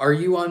 Are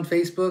you on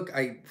Facebook?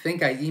 I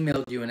think I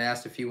emailed you and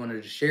asked if you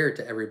wanted to share it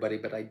to everybody,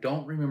 but I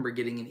don't remember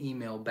getting an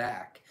email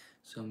back.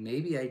 So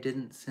maybe I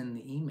didn't send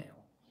the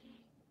email.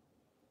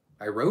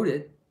 I wrote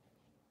it.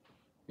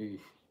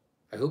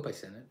 I hope I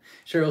sent it.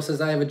 Cheryl says,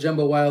 I have a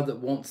jumbo wild that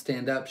won't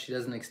stand up. She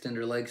doesn't extend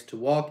her legs to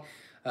walk.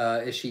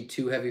 Is she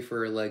too heavy for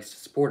her legs to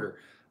support her?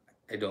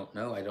 I don't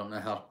know. I don't know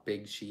how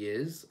big she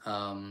is.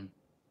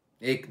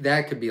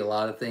 That could be a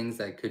lot of things.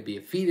 That could be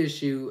a feet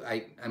issue.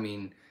 I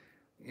mean,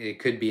 it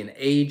could be an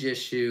age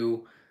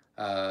issue.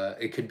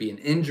 It could be an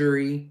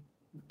injury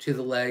to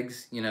the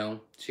legs. You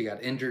know, she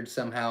got injured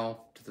somehow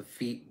to the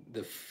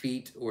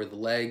feet or the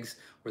legs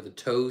or the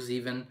toes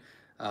even.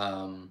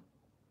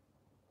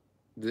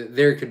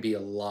 There could be a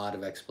lot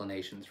of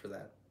explanations for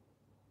that.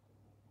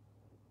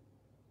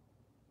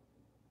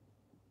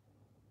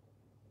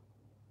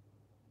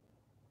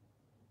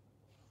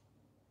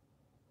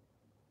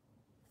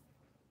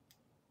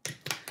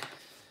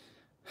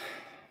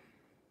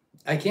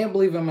 I can't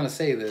believe I'm going to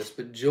say this,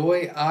 but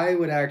Joy, I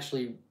would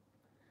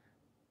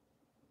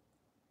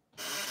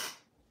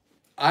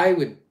I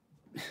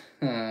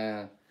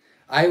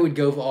would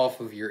go off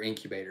of your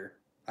incubator.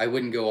 I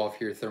wouldn't go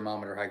off your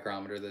thermometer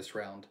hygrometer this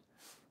round.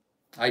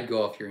 I'd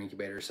go off your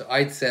incubator. So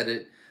I'd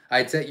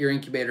set your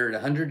incubator at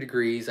 100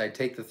 degrees. I'd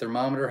take the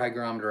thermometer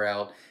hygrometer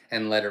out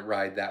and let it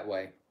ride that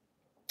way.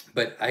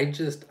 But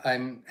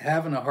I'm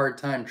having a hard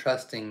time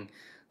trusting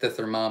the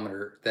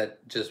thermometer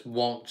that just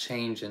won't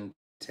change in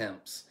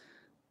temps.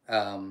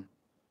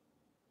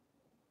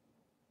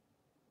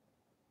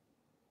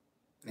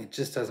 It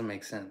just doesn't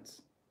make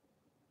sense.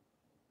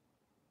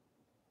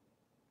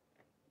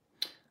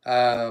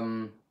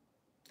 How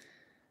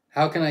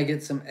can I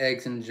get some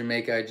eggs in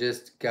Jamaica? I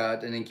just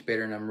got an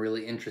incubator and I'm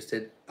really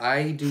interested.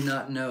 I do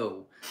not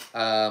know.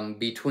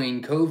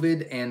 Between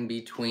COVID and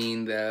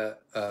between the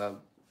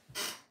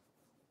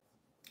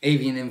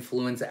avian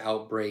influenza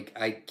outbreak,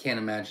 I can't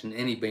imagine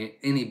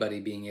anybody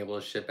being able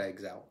to ship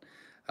eggs out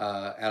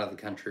of the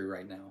country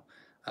right now.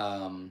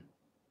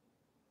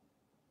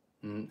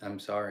 I'm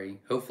sorry.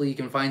 Hopefully you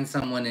can find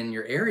someone in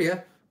your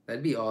area.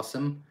 That'd be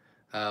awesome.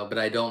 But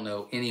I don't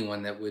know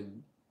anyone that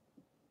would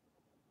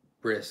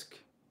risk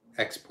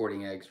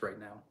exporting eggs right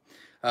now.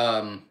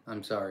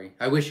 I'm sorry.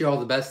 I wish you all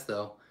the best,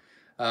 though.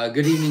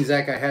 Good evening,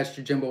 Zach. I hatched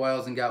your Jumbo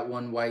Wiles and got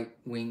one white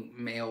wing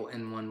male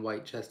and one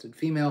white-chested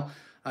female.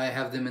 I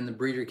have them in the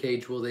breeder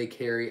cage. Will they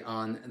carry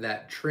on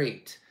that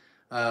trait?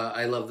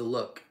 I love the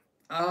look.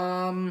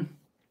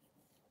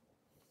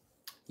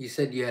 You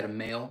said you had a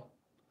male.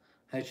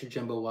 Hatched your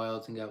Jumbo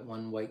Wilds and got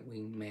one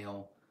white-winged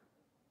male,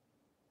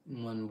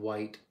 one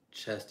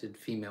white-chested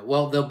female.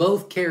 Well, they'll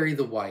both carry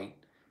the white.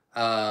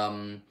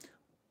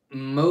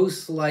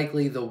 Most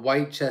likely the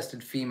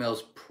white-chested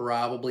female's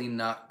probably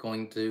not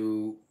going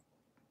to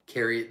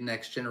carry it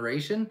next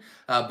generation,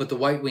 but the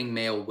white-winged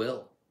male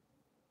will.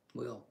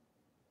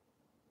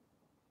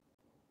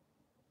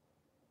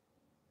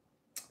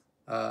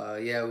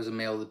 Yeah, it was a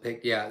male that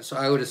picked. Yeah, so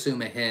I would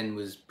assume a hen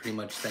was pretty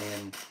much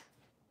saying,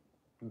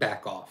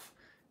 back off,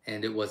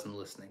 and it wasn't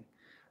listening.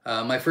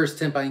 My first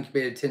temp, I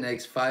incubated 10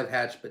 eggs, 5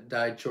 hatched but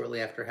died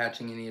shortly after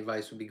hatching. Any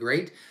advice would be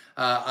great.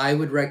 I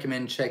would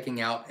recommend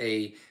checking out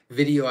a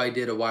video I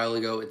did a while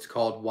ago. It's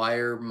called Why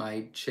Are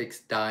My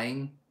Chicks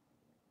Dying?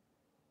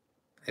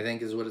 I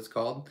think is what it's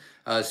called.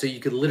 So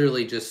you could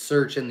literally just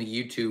search in the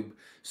YouTube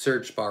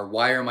search bar,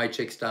 Why Are My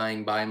Chicks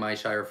Dying by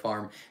Myshire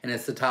Farm? And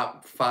it's the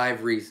top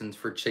 5 reasons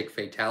for chick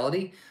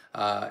fatality.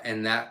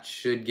 And that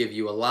should give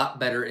you a lot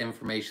better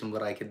information than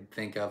what I could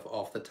think of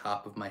off the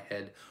top of my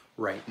head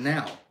right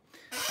now.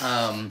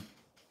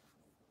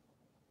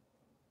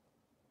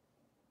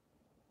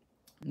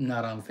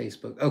 Not on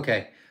Facebook.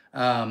 Okay.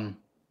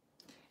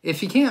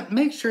 If you can't,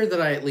 make sure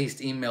that I at least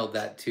emailed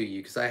that to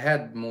you, because I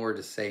had more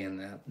to say in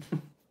that.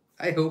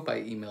 I hope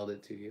I emailed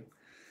it to you.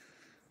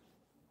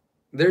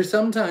 There's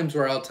some times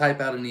where I'll type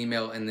out an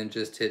email and then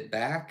just hit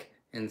back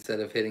instead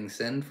of hitting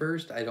send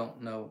first. I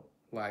don't know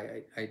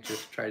why. I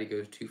just try to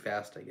go too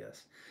fast, I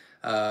guess.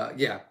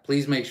 Yeah,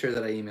 please make sure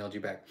that I emailed you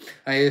back.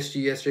 I asked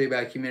you yesterday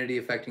about humidity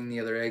affecting the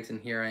other eggs, and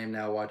here I am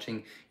now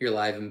watching your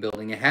live and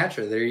building a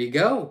hatcher. There you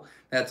go.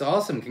 That's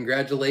awesome.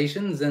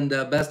 Congratulations, and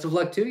best of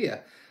luck to you.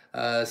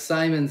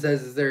 Simon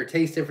says, is there a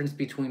taste difference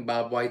between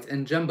Bob Whites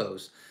and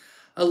Jumbos?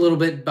 A little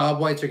bit. Bob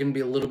Whites are going to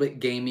be a little bit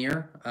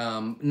gamier.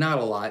 Not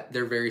a lot.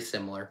 They're very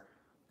similar.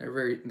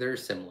 They're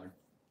similar.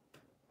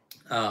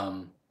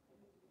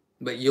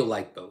 But you'll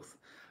like both.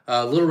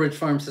 Little Ridge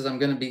Farm says, I'm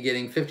going to be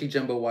getting 50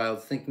 Jumbo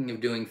Wilds, thinking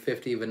of doing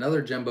 50 of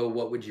another Jumbo.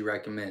 What would you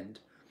recommend?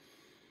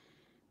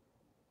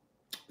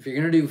 If you're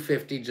going to do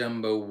 50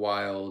 Jumbo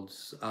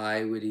Wilds,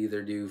 I would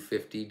either do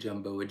 50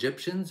 Jumbo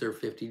Egyptians or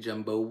 50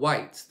 Jumbo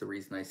Whites. The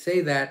reason I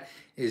say that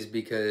is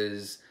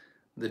because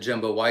the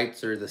Jumbo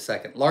Whites are the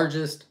second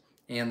largest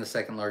and the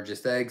second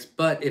largest eggs.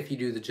 But if you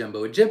do the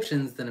Jumbo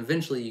Egyptians, then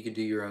eventually you could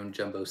do your own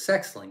Jumbo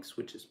Sex Links,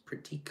 which is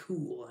pretty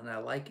cool, and I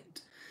like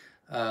it.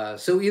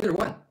 So either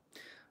one.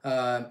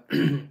 Oh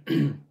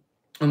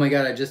my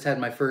God, I just had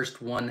my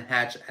first one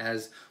hatch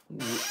as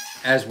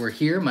we're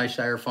here,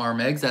 Myshire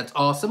Farm eggs. That's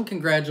awesome.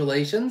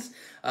 Congratulations.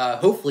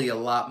 Hopefully a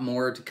lot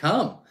more to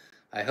come.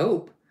 I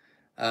hope.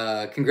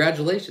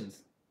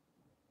 Congratulations.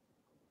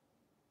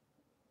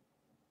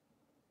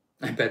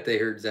 I bet they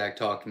heard Zach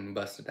talking and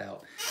busted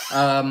out.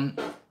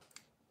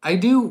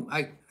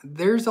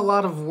 There's a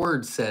lot of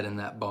words said in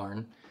that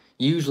barn.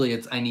 Usually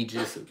it's, I need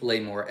you to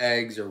lay more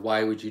eggs, or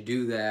why would you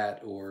do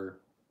that, or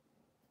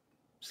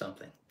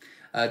something.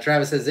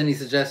 Travis says, any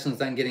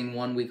suggestions on getting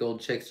 1 week old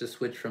chicks to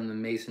switch from the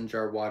mason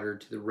jar water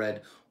to the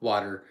red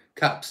water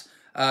cups?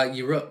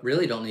 You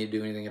really don't need to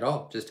do anything at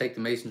all. Just take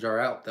the mason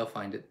jar out. They'll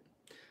find it.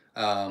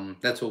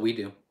 That's what we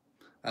do.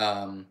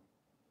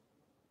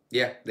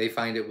 Yeah, they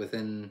find it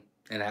within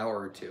an hour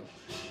or two.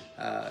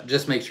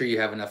 Just make sure you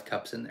have enough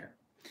cups in there.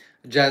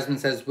 Jasmine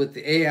says, with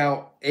the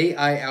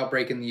AI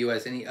outbreak in the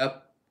U.S., any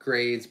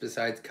upgrades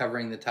besides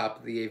covering the top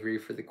of the aviary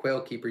for the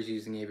quail keepers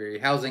using aviary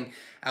housing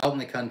out in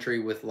the country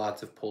with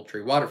lots of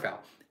poultry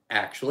waterfowl?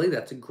 Actually,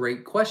 that's a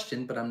great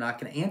question, but I'm not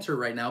going to answer it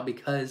right now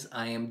because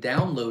I am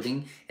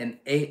downloading an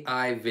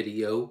AI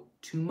video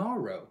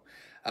tomorrow.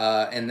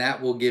 And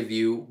that will give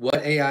you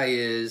what AI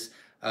is,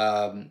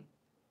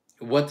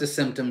 what the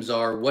symptoms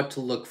are, what to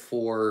look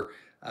for,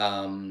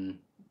 kind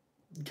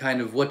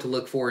of what to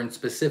look for in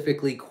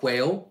specifically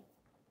quail,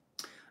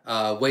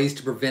 ways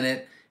to prevent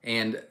it,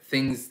 and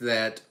things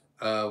that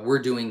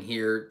we're doing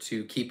here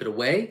to keep it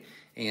away.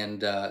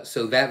 And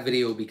so that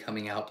video will be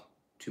coming out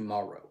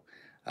tomorrow.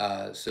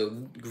 So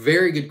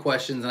very good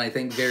questions, and I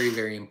think very,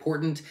 very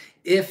important.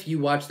 If you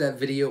watch that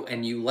video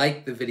and you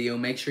like the video,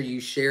 make sure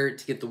you share it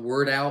to get the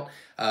word out,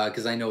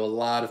 because I know a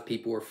lot of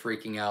people are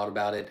freaking out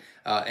about it,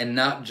 and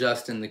not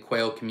just in the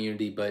quail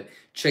community, but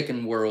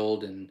chicken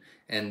world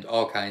and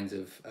all kinds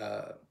of,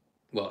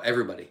 well,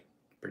 everybody,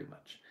 pretty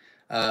much.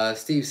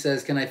 Steve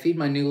says, can I feed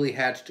my newly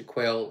hatched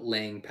quail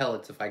laying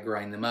pellets if I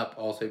grind them up?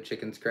 Also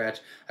chicken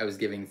scratch. I was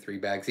giving 3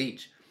 bags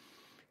each.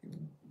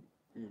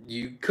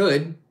 You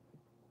could.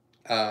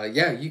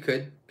 Yeah, you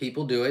could.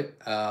 People do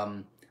it.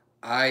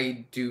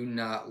 I do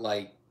not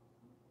like,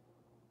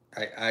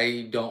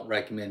 I don't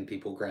recommend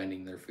people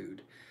grinding their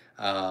food.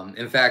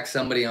 In fact,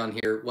 somebody on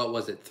here, what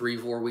was it,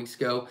 3-4 weeks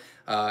ago,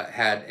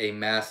 had a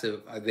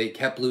massive, they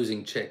kept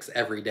losing chicks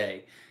every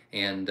day.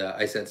 And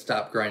I said,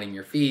 stop grinding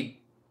your feed.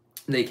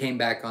 They came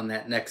back on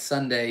that next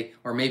Sunday,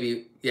 or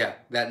maybe, yeah,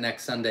 that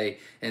next Sunday,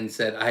 and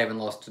said, I haven't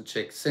lost a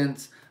chick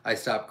since I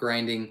stopped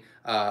grinding.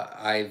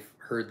 I've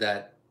heard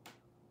that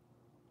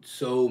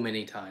so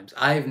many times.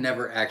 I've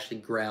never actually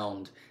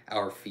ground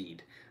our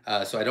feed,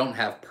 so I don't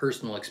have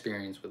personal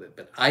experience with it,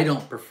 but I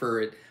don't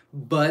prefer it.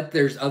 But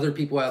there's other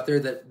people out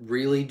there that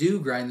really do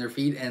grind their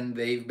feed, and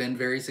they've been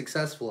very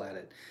successful at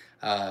it.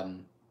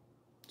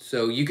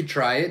 So you could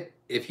try it.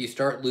 If you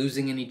start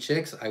losing any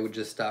chicks, I would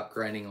just stop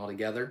grinding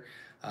altogether.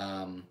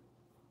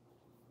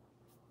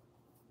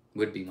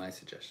 Would be my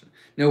suggestion.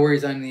 No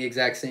worries, I'm the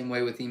exact same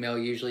way with email.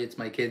 Usually it's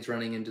my kids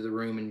running into the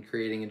room and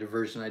creating a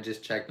diversion. I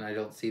just checked and I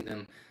don't see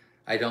them.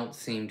 I don't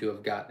seem to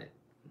have gotten it.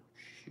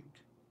 Shoot.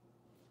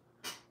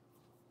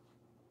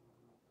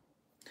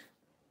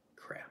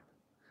 Crap.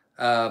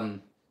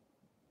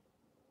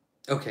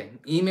 Okay,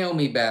 email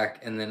me back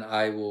and then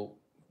I will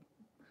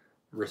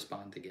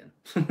respond again.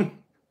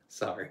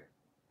 Sorry.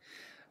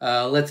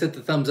 Let's hit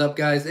the thumbs up,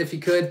 guys, if you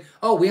could.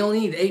 Oh, we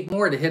only need 8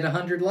 more to hit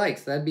 100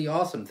 likes. That'd be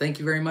awesome. Thank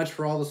you very much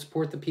for all the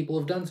support that people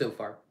have done so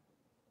far.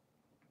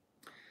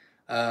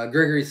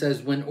 Gregory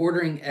says, when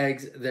ordering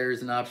eggs,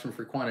 there's an option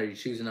for quantity.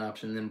 Choose an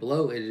option. Then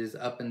below it is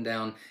up and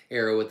down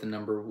arrow with the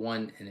number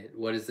 1 in it.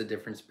 What is the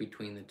difference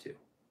between the two?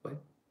 What?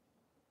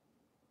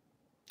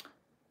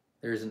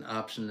 There's an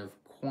option of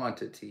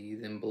quantity.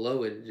 Then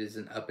below it is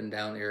an up and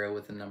down arrow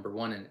with the number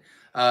 1 in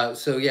it.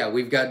 So yeah,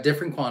 we've got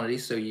different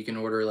quantities. So you can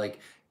order, like,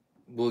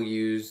 we'll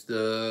use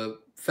the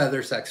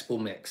feather sexable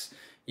mix.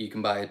 You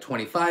can buy a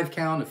 25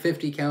 count, a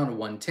 50 count, a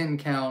 110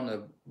 count,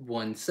 a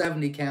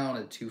 170 count,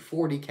 a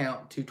 240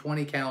 count,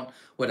 220 count,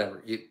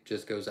 whatever. It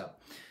just goes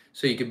up.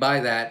 So you could buy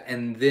that,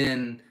 and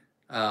then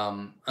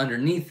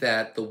underneath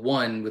that, the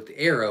 1 with the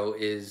arrow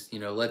is, you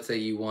know, let's say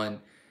you want,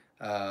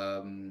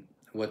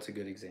 what's a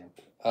good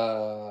example?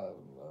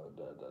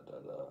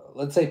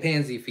 Let's say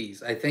pansy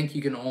fees. I think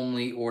you can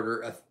only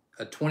order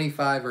a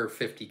 25 or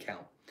 50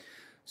 count.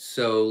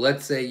 So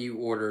let's say you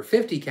order a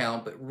 50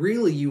 count, but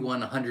really you want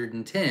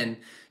 110.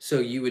 So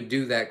you would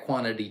do that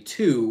quantity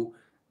 2,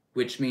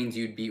 which means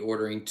you'd be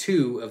ordering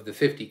 2 of the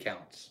 50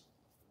 counts.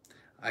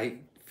 I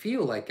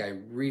feel like I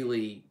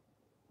really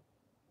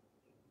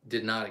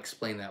did not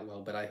explain that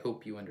well, but I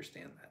hope you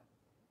understand that.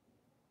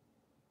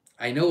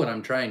 I know what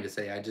I'm trying to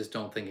say. I just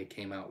don't think it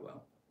came out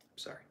well.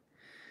 Sorry.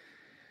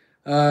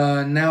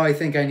 Now I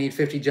think I need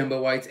 50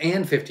 jumbo whites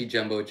and 50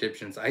 jumbo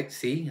Egyptians. I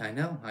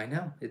know.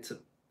 It's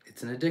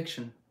an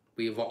addiction.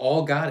 We've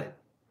all got it.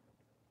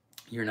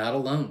 You're not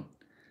alone.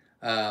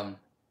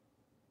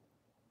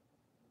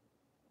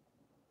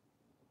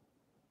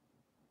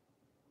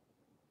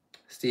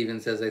 Steven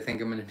says, I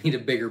think I'm going to need a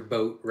bigger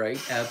boat,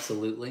 right?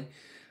 Absolutely.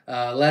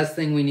 Last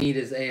thing we need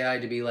is AI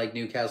to be like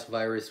Newcastle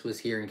virus was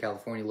here in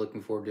California.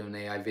 Looking forward to an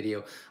AI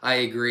video. I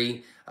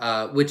agree,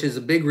 which is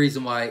a big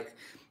reason why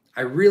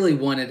I really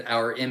wanted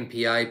our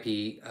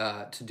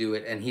MPIP to do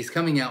it, and he's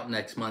coming out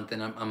next month,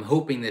 and I'm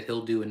hoping that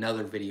he'll do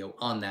another video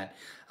on that,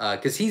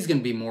 because he's going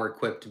to be more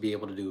equipped to be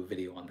able to do a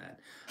video on that.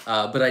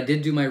 But I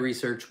did do my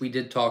research. We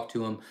did talk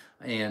to him,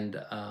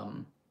 and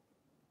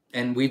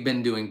and we've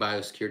been doing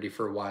biosecurity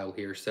for a while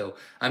here, so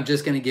I'm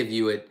just going to give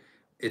you it.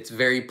 It's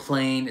very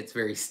plain, it's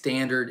very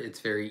standard,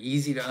 it's very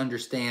easy to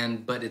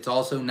understand, but it's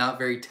also not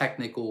very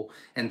technical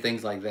and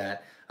things like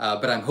that.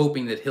 But I'm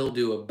hoping that he'll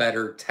do a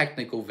better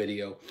technical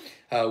video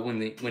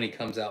when he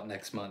comes out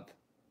next month.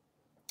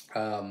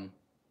 Um,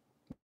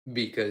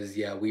 because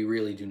yeah, we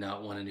really do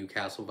not want a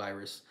Newcastle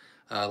virus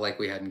like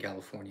we had in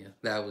California.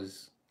 That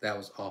was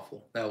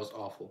awful. That was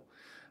awful.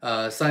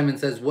 Simon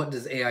says, "What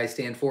does AI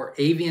stand for?"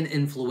 Avian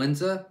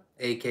influenza,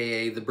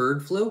 aka the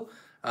bird flu,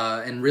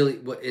 and really,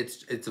 what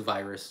it's a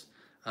virus,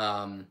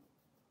 um,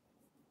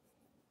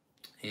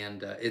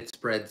 and it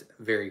spreads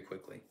very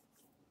quickly.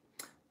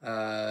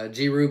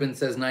 G. Rubin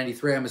says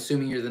 93. I'm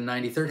assuming you're the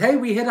 93rd. Hey,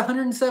 we hit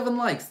 107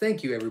 likes.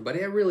 Thank you,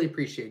 everybody. I really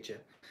appreciate you.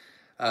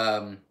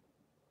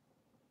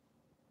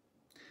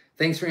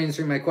 Thanks for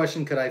answering my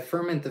question. Could I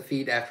ferment the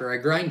feed after I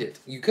grind it?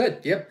 You could.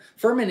 Yep.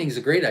 Fermenting is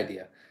a great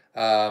idea.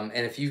 And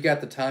if you've got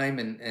the time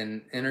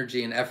and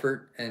energy and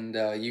effort and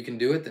you can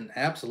do it, then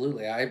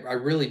absolutely. I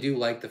really do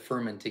like the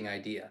fermenting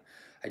idea.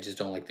 I just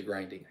don't like the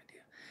grinding idea.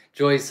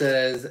 Joy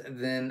says,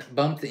 then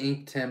bump the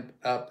ink temp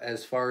up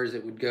as far as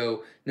it would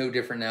go. No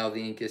different now.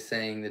 The ink is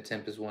saying the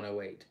temp is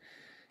 108.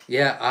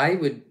 Yeah, I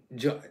would.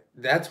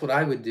 That's what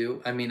I would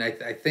do. I mean,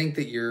 I think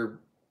that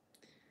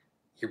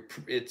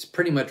it's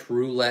pretty much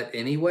roulette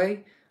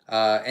anyway.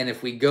 And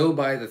if we go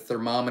by the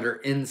thermometer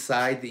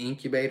inside the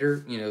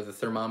incubator, the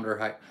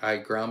thermometer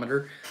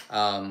hygrometer,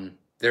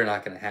 they're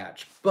not going to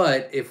hatch.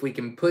 But if we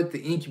can put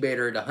the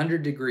incubator at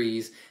 100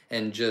 degrees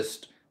and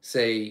just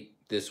say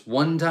this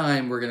one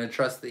time we're going to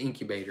trust the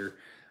incubator,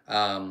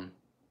 I'd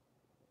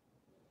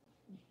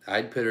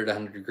put it at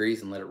 100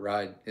 degrees and let it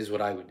ride, is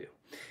what I would do.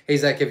 Hey,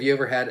 Zach, have you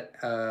ever had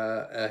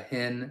a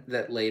hen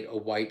that laid a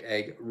white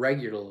egg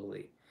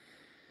regularly?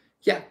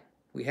 Yeah,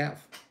 we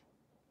have.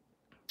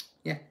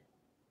 Yeah.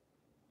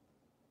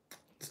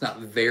 It's not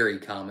very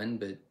common,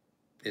 but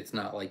it's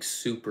not like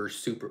super,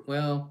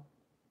 well,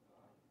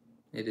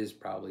 it is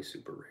probably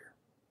super rare.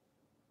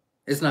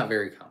 It's not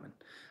very common.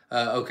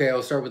 Okay,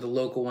 I'll start with the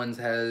local ones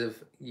as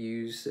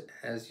you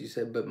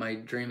said, but my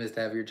dream is to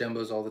have your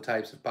jumbos, all the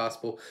types if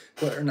possible,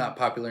 but are not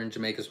popular in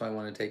Jamaica, so I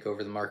want to take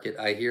over the market.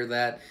 I hear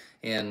that,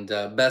 and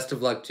best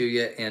of luck to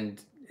you,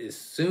 and as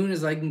soon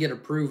as I can get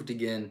approved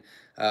again,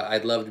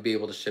 I'd love to be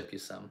able to ship you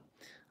some.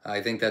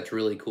 I think that's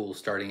really cool,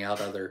 starting out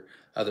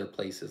other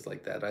places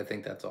like that. I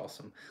think that's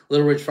awesome.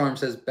 Little Ridge Farm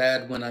says,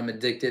 bad when I'm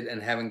addicted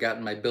and haven't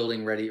gotten my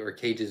building ready or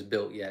cages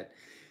built yet.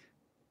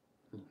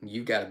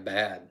 You got it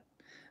bad.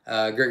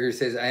 Gregory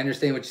says, I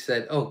understand what you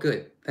said. Oh,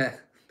 good.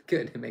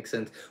 Good, it makes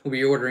sense. We'll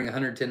be ordering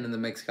 110 in the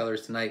mixed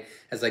colors tonight.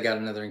 As I got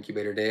another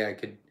incubator day,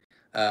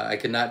 I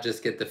could not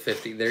just get the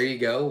 50. There you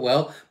go.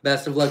 Well,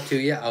 best of luck to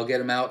you. I'll get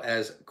them out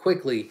as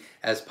quickly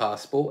as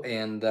possible.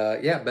 And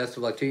yeah, best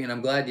of luck to you. And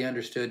I'm glad you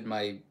understood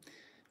my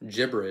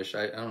gibberish.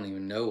 I don't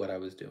even know what I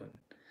was doing.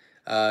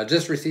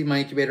 Just received my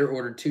incubator,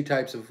 ordered 2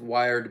 types of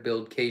wire to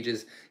build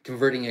cages,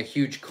 converting a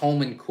huge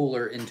Coleman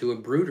cooler into a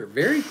brooder.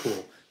 Very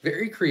cool.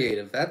 Very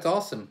creative. That's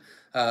awesome.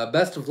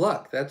 Best of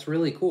luck. That's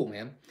really cool,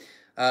 man.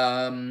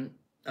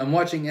 I'm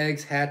watching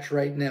eggs hatch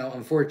right now.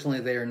 Unfortunately,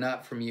 they are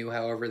not from you.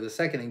 However, the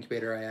second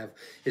incubator I have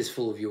is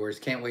full of yours.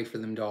 Can't wait for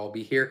them to all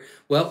be here.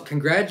 Well,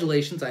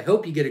 congratulations. I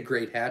hope you get a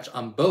great hatch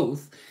on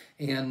both.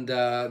 And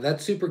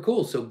that's super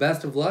cool. So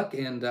best of luck,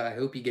 and I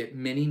hope you get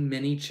many,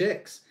 many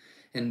chicks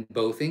in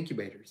both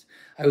incubators.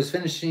 I was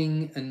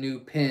finishing a new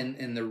pen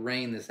in the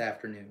rain this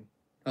afternoon.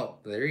 Oh,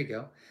 there you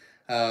go.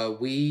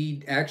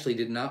 We actually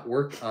did not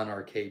work on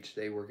our cage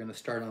today. We're going to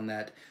start on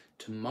that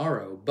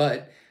tomorrow,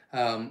 but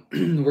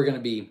we're going to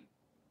be...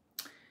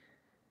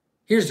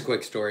 Here's a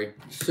quick story.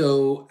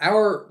 So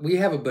we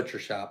have a butcher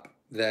shop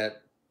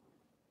that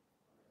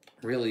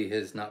really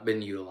has not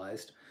been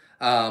utilized.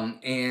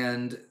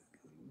 And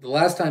the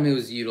last time it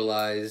was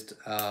utilized,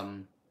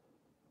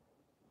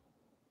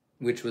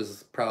 which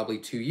was probably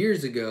 2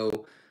 years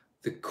ago,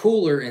 the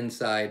cooler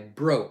inside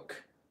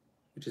broke,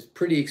 which is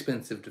pretty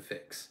expensive to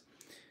fix.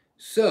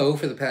 So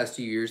for the past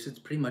 2 years, it's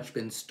pretty much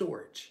been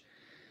storage.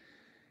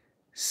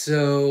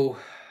 So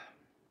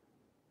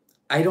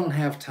I don't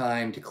have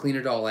time to clean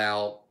it all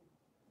out,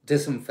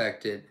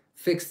 disinfect it,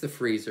 fix the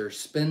freezer,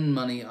 spend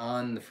money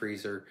on the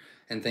freezer,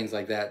 and things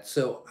like that.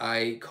 So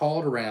I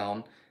called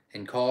around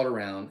and called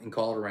around and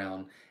called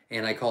around,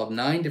 and I called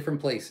 9 different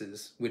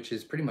places, which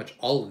is pretty much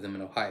all of them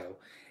in Ohio,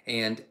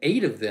 and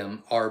 8 of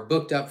them are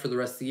booked up for the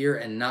rest of the year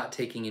and not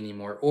taking any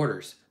more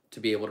orders to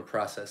be able to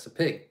process a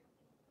pig.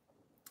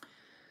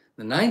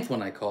 The 9th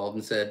one I called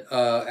and said,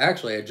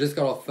 actually, I just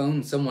got off the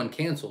phone, someone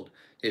canceled.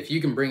 If you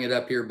can bring it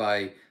up here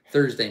by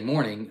Thursday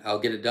morning, I'll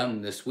get it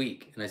done this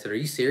week. And I said, are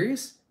you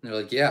serious? And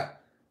they're like, yeah.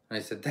 And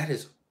I said, that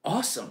is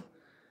awesome.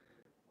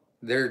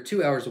 They're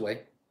 2 hours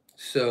away.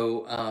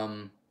 So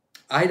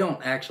I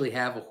don't actually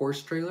have a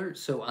horse trailer,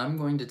 so I'm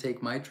going to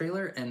take my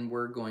trailer and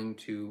we're going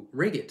to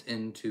rig it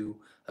into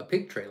a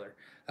pig trailer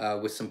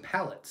with some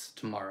pallets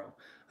tomorrow.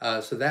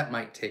 So that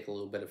might take a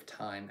little bit of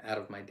time out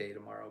of my day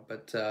tomorrow,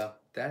 but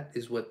that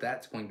is what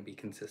that's going to be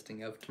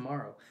consisting of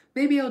tomorrow.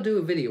 Maybe I'll do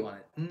a video on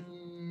it.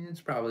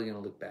 It's probably going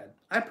to look bad.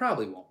 I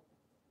probably won't.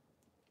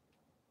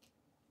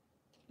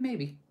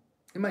 Maybe.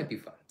 It might be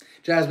fun.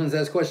 Jasmine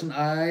says, question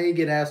I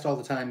get asked all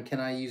the time, can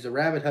I use a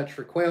rabbit hutch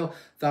for quail?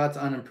 Thoughts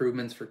on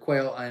improvements for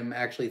quail? I'm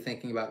actually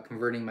thinking about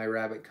converting my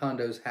rabbit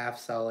condos half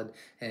solid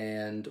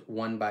and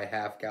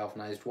 1x1/2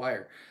 galvanized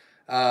wire.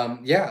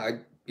 I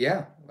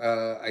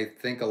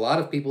think a lot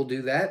of people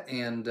do that,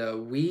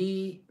 and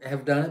we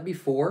have done it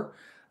before.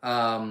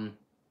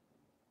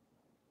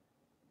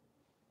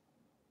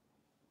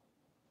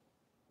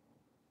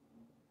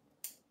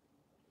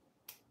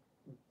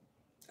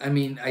 I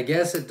mean, I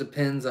guess it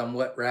depends on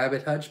what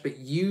rabbit hutch, but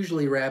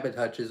usually rabbit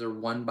hutches are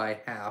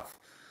 1x1/2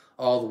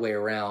 all the way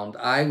around.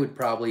 I would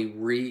probably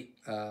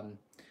I'd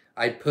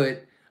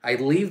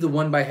leave the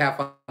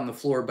 1x1/2 on the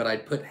floor, but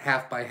I'd put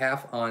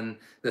 1/2x1/2 on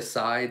the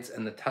sides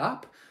and the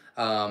top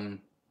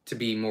to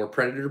be more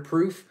predator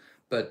proof.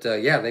 But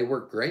yeah, they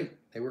work great.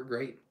 They work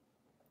great.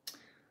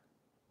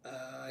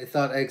 I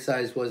thought egg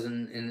size was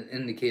an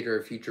indicator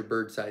of future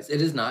bird size.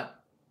 It is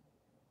not.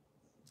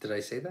 Did I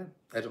say that?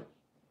 I don't.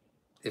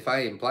 If I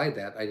implied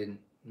that, I didn't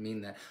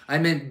mean that. I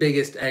meant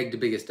biggest egg to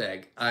biggest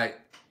egg. I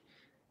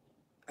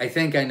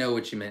think I know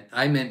what you meant.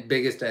 I meant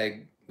biggest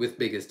egg with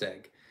biggest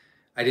egg.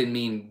 I didn't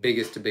mean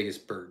biggest to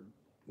biggest bird,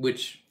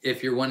 which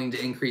if you're wanting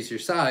to increase your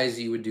size,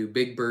 you would do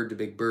big bird to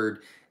big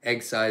bird.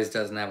 Egg size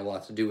doesn't have a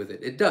lot to do with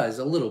it. It does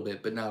a little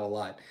bit, but not a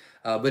lot.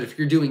 But if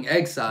you're doing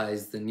egg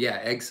size, then yeah,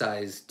 egg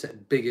size to the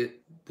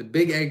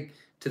big egg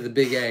to the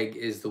big egg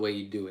is the way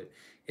you do it.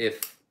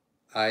 If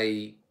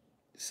I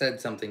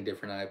said something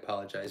different, I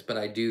apologize, but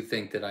I do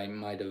think that I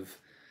might have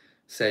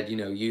said,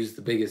 use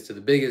the biggest to the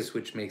biggest,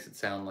 which makes it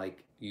sound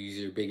like you use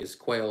your biggest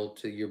quail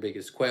to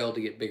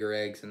get bigger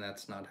eggs, and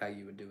that's not how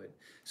you would do it.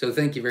 So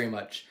thank you very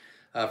much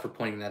for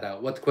pointing that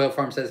out. What the Quail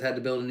Farm says, had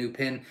to build a new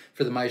pen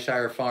for the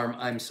Myshire Farm.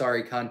 I'm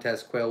sorry,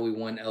 contest quail, we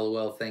won,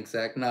 LOL. Thanks,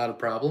 Zach. Not a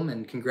problem,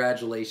 and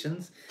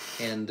congratulations.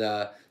 And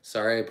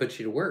sorry I put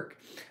you to work.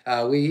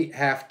 We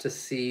have to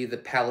see the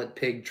Pallet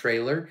Pig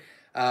trailer.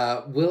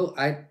 I'm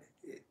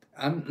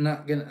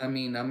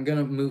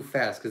gonna move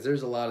fast because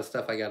there's a lot of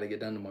stuff I got to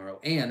get done tomorrow,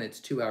 and it's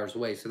 2 hours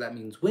away. So that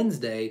means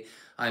Wednesday,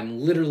 I'm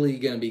literally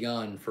gonna be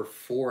gone for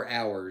 4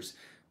 hours,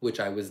 which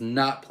I was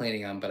not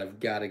planning on, but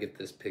I've got to get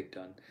this pig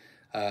done.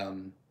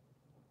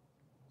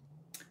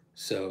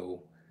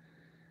 So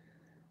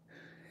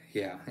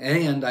yeah,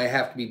 and I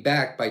have to be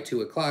back by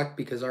 2 o'clock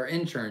because our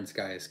insurance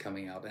guy is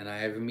coming out, and I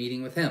have a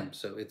meeting with him.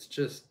 So it's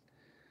just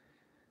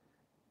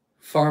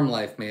farm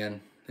life,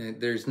 man.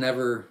 There's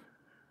never.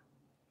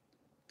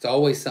 It's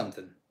always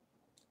something.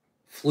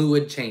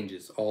 Fluid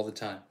changes all the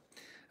time.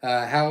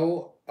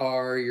 How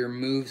are your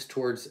moves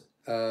towards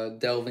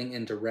delving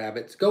into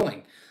rabbits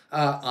going?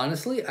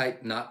 Honestly,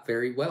 not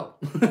very well.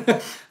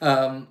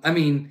 I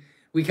mean,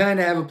 we kind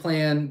of have a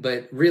plan,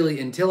 but really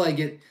until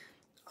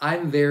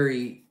I'm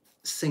very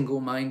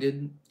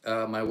single-minded.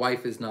 My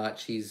wife is not.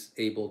 She's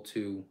able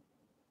to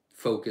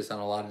focus on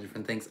a lot of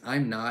different things.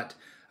 I'm not.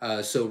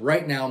 So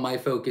right now my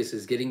focus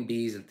is getting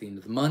bees at the end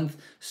of the month,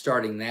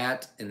 starting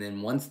that, and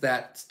then once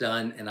that's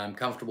done and I'm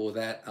comfortable with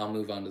that, I'll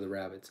move on to the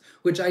rabbits.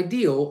 Which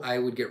ideal, I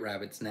would get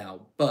rabbits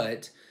now,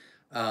 but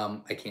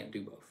I can't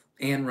do both.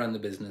 And run the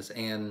business,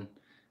 and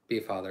be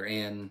a father,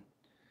 and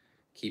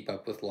keep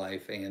up with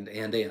life, and.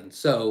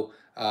 So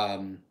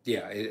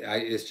yeah,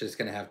 it's just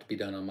going to have to be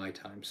done on my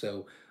time.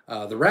 So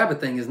the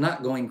rabbit thing is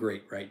not going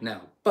great right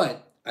now,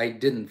 but I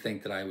didn't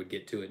think that I would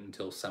get to it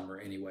until summer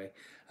anyway.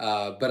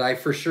 But I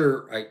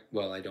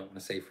don't want to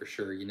say for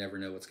sure, you never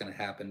know what's going to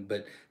happen,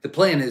 but the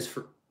plan is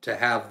to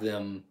have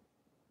them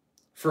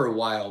for a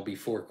while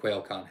before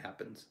QuailCon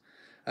happens.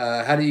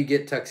 How do you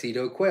get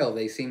tuxedo quail?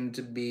 They seem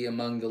to be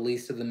among the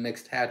least of the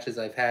mixed hatches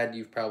I've had.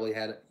 You probably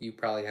have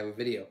a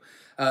video.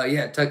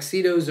 Yeah,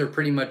 tuxedos are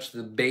pretty much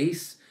the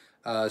base.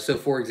 So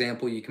for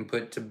example, you can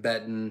put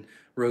Tibetan,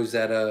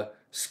 Rosetta,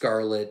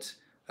 Scarlet,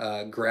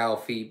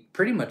 Growlfeet,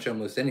 pretty much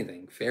almost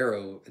anything.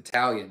 Pharaoh,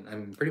 Italian, I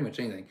mean, pretty much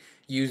anything.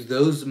 Use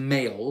those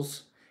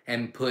males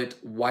and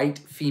put white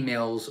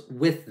females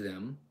with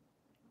them,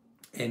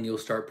 and you'll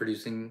start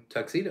producing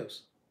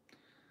tuxedos.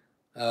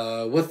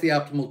 What's the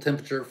optimal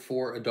temperature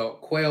for adult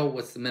quail?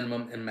 What's the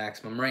minimum and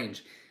maximum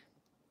range?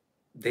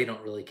 They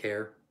don't really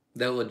care.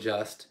 They'll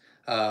adjust.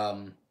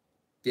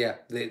 Yeah,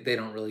 they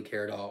don't really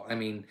care at all. I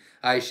mean,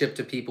 I ship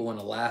to people in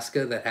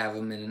Alaska that have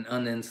them in an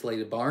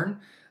uninsulated barn,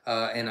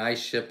 and I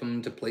ship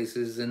them to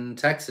places in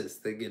Texas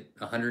that get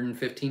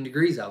 115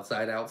 degrees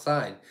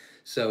outside.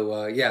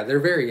 So yeah, they're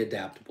very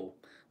adaptable.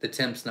 The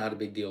temp's not a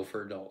big deal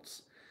for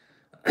adults.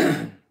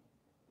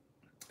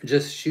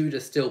 Just shoot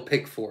a still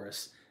pick for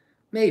us.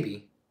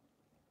 Maybe.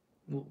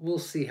 We'll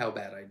see how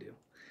bad I do.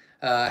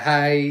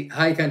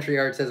 Hi Country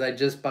Art says, I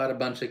just bought a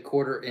bunch of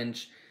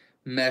 1/4-inch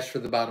mesh for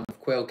the bottom of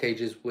quail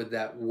cages. Would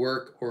that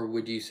work, or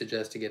would you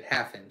suggest to get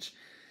 1/2 inch?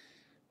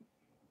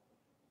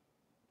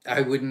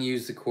 I wouldn't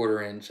use the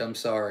 1/4 inch. I'm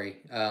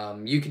sorry.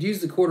 You could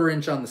use the 1/4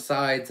 inch on the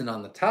sides and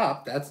on the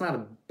top. That's not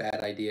a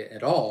bad idea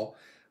at all.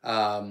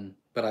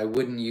 But I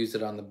wouldn't use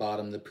it on the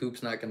bottom. The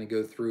poop's not going to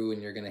go through,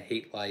 and you're going to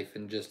hate life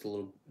in just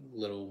a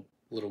little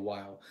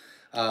while.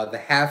 The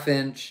 1/2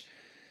 inch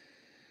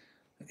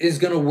is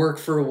going to work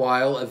for a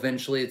while.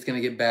 Eventually, it's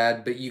going to get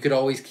bad, but you could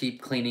always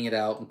keep cleaning it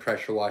out and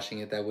pressure washing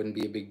it. That wouldn't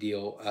be a big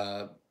deal.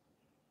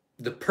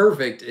 The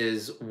perfect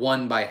is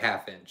 1 by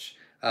 1/2 inch.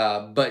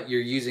 But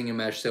you're using a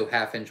mesh, so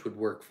 1/2 inch would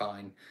work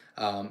fine.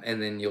 And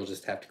then you'll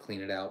just have to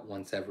clean it out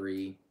once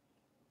every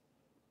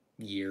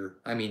year.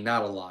 I mean,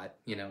 not a lot,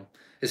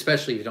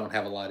 especially if you don't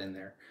have a lot in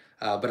there.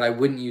 But I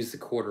wouldn't use the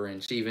 1/4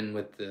 inch, even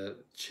with the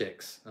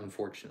chicks,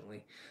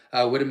 unfortunately.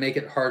 Would it make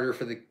it harder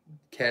for the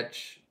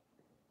catch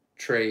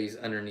trays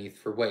underneath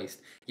for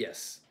waste?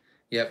 Yes.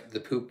 Yep, the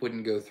poop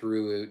wouldn't go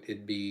through.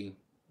 It'd be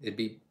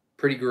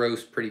pretty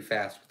gross pretty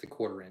fast with the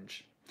 1/4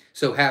 inch.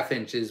 So 1/2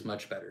 inch is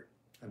much better.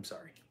 I'm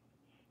sorry.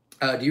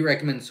 Do you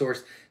recommend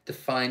source to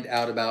find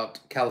out about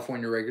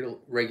California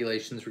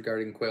regulations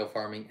regarding quail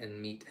farming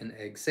and meat and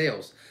egg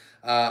sales?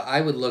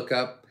 I would look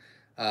up.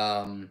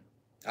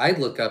 I'd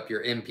look up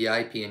your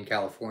NPIP in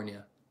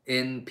California.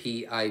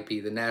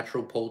 NPIP, the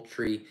Natural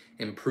Poultry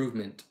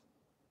Improvement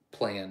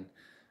Plan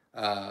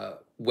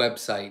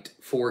website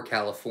for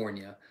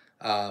California.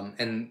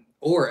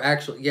 Or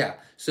actually, yeah.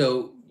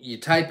 So you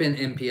type in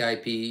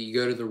NPIP, you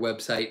go to their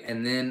website,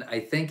 and then I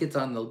think it's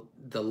on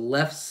the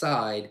left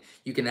side,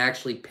 you can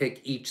actually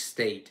pick each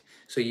state.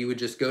 So you would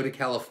just go to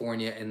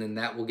California, and then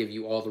that will give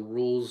you all the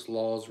rules,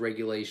 laws,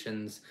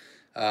 regulations,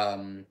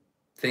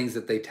 things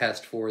that they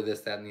test for,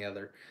 this, that, and the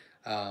other.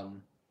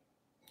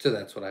 So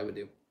that's what I would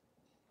do.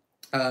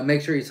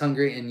 Make sure he's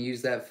hungry and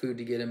use that food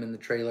to get him in the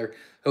trailer.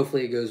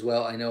 Hopefully it goes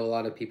well. I know a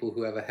lot of people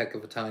who have a heck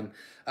of a time.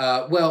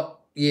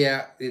 Well,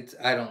 yeah,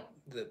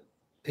 the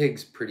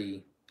pig's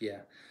pretty,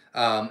 yeah.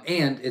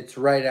 And it's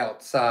right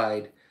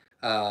outside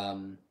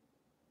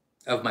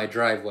of my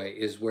driveway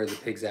is where the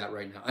pig's at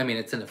right now. I mean,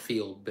 it's in a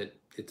field, but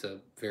it's a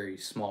very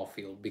small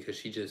field because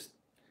she just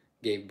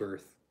gave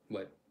birth,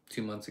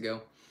 2 months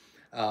ago?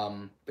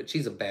 But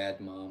she's a bad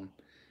mom,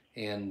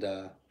 and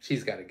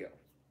she's got to go.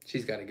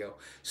 She's got to go.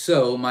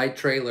 So my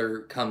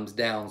trailer comes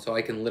down, so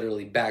I can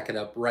literally back it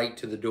up right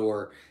to the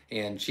door,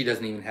 and she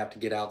doesn't even have to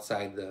get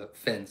outside the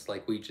fence.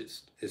 Like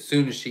as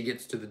soon as she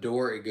gets to the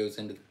door, it goes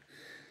into the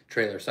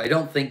trailer. So I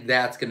don't think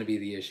that's going to be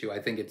the issue. I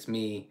think it's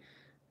me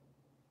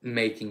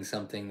making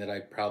something that I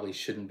probably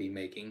shouldn't be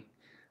making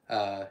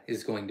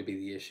is going to be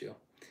the issue.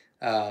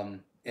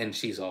 And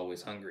she's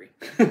always hungry.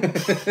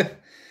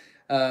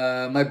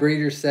 My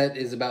breeder set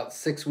is about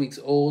 6 weeks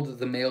old.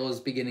 The male is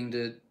beginning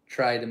to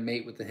try to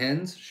mate with the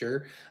hens.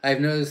 Sure. I've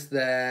noticed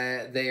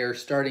that they are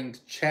starting to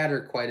chatter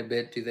quite a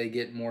bit. Do they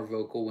get more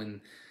vocal when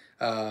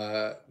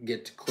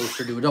get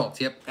closer to adults?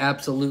 Yep,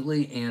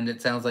 absolutely. And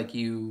it sounds like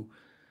you,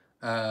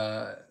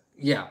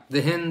 yeah,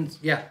 the hens,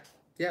 yeah,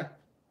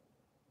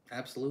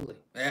 absolutely.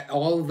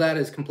 All of that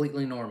is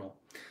completely normal.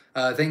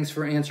 Thanks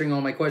for answering all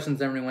my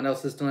questions. Everyone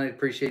else's tonight. I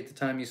appreciate the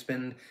time you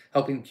spend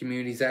helping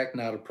communities act.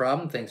 Not a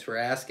problem. Thanks for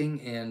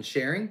asking and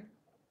sharing.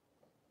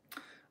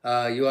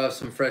 You'll have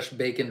some fresh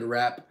bacon to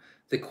wrap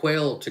the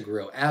quail to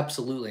grill.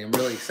 Absolutely. I'm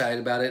really excited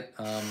about it.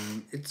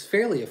 It's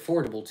fairly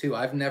affordable, too.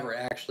 I've never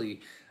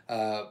actually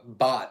I've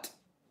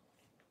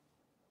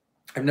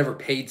never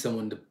paid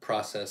someone to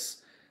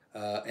process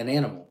an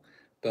animal.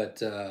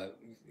 But,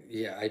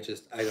 yeah, I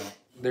don't.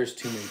 There's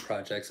too many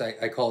projects.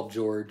 I called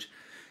George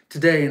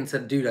today and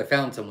said, dude, I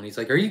found someone. He's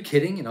like, are you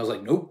kidding? And I was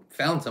like, nope,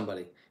 found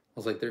somebody. I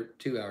was like, they're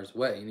 2 hours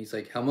away. And he's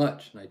like, how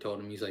much? And I told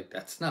him, he's like,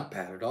 that's not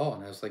bad at all.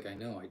 And I was like, I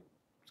know,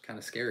 it's kind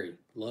of scary,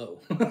 low,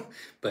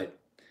 but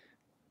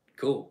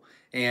cool.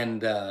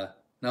 And I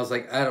was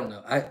like, I don't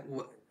know.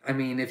 I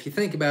mean, if you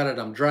think about it,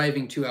 I'm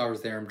driving 2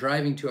 hours there. I'm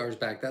driving 2 hours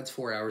back. That's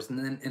 4 hours. And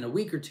then in a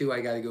week or two,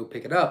 I got to go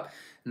pick it up.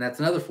 And that's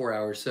another 4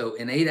 hours. So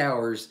in 8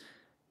 hours,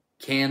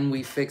 can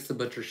we fix the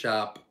butcher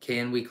shop?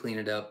 Can we clean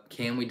it up?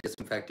 Can we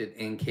disinfect it?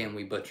 And can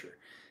we butcher?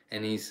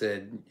 And he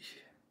said,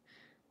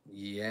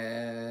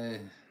 yeah.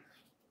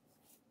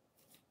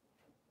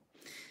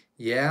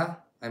 Yeah,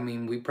 I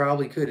mean, we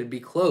probably could. It'd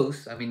be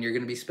close. I mean, you're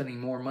going to be spending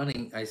more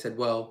money. I said,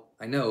 well,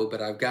 I know, but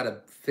I've got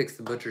to fix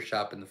the butcher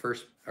shop in the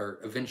first, or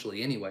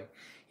eventually anyway.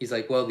 He's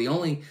like, well, the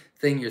only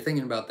thing you're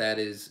thinking about that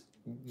is,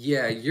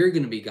 yeah, you're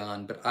going to be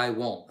gone, but I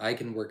won't. I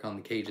can work on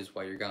the cages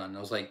while you're gone. And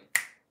I was like,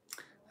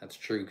 that's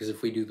true, because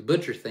if we do the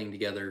butcher thing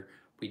together,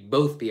 we'd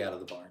both be out of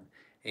the barn,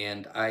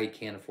 and I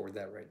can't afford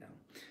that right now.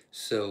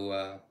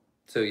 So,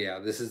 yeah,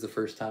 this is the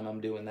first time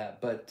I'm doing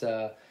that. But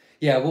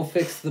yeah, we'll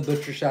fix the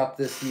butcher shop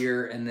this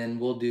year, and then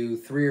we'll do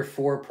 3 or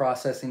 4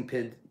 processing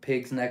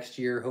pigs next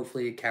year.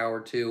 Hopefully a cow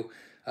or 2,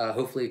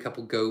 hopefully a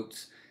couple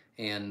goats,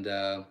 and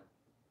I'm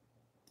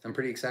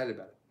pretty excited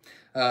about it.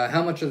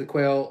 How much are the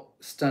quail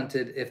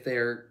stunted if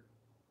they're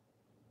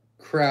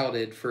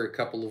crowded for a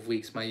couple of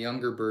weeks? My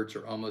younger birds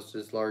are almost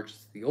as large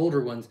as the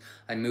older ones.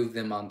 I moved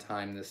them on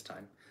time this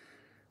time.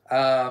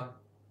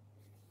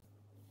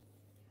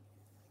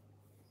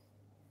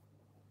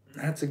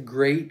 That's a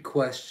great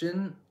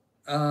question.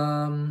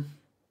 Um,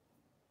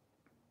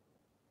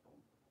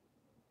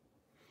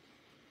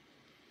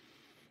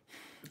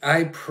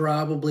 I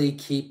probably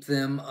keep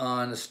them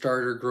on a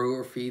starter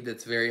grower feed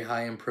that's very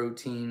high in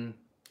protein,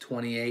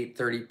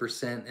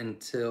 28-30%,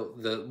 until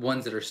the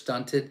ones that are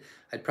stunted,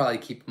 I'd probably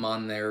keep them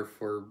on there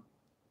for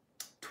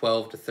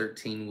 12 to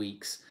 13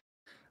 weeks.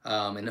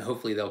 And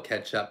hopefully they'll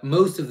catch up.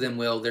 Most of them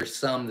will. There's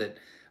some that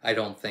I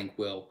don't think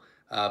will.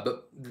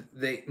 But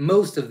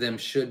most of them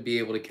should be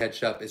able to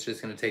catch up. It's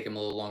just going to take them a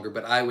little longer.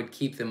 But I would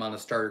keep them on a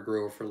starter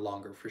grower for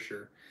longer for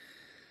sure.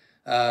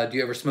 Do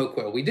you ever smoke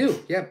quail? We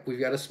do. Yeah, we've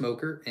got a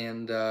smoker,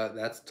 and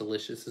that's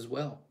delicious as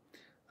well.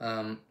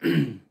 Um,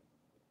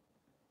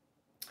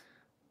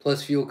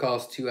 plus fuel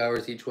costs 2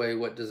 hours each way.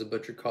 What does a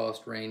butcher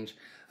cost range?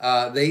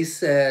 They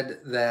said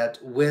that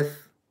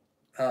with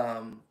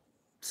um,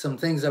 some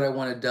things that I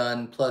wanted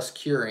done, plus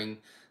curing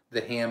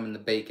the ham and the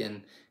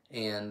bacon,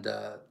 and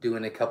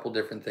doing a couple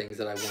different things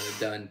that I wanted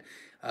done.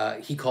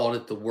 He called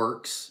it the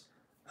works.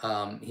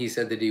 He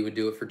said that he would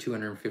do it for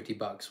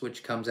 $250,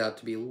 which comes out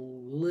to be a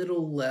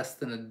little less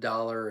than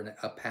 $1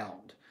 a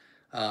pound.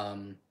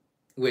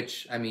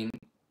 Which, I mean,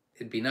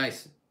 it'd be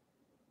nice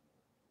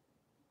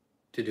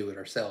to do it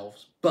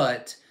ourselves,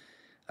 but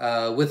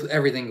with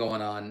everything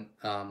going on,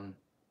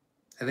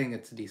 I think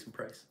it's a decent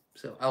price.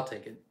 So I'll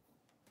take it.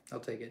 I'll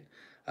take it.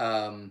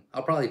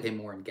 I'll probably pay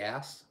more in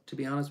gas, to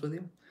be honest with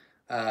you.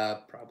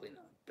 Probably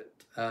not,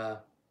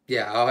 but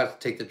yeah, I'll have to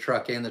take the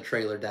truck and the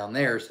trailer down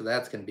there, so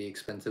that's going to be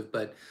expensive.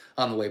 But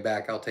on the way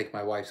back, I'll take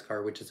my wife's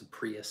car, which is a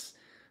Prius.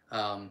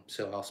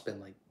 So I'll spend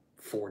like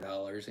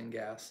 $4 in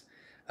gas.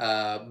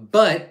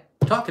 But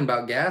talking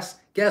about gas,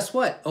 guess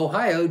what?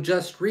 Ohio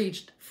just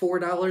reached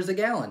 $4 a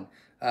gallon,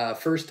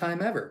 first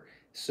time ever.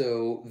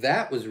 So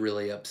that was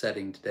really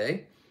upsetting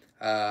today.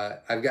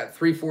 I've got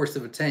 3/4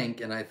 of a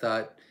tank, and I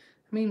thought,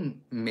 I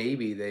mean,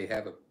 maybe they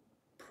have a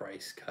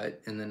price cut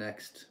in the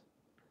next,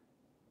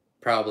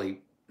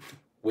 probably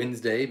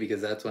Wednesday,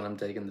 because that's when I'm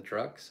taking the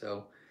truck.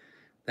 So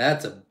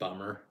that's a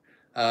bummer.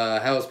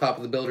 How is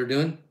Papa the Builder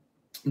doing?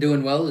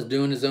 Doing well. Is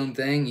doing his own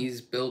thing.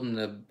 He's building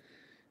a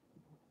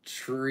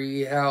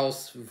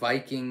treehouse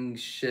Viking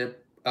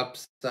ship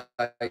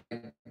upside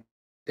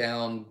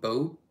down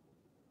boat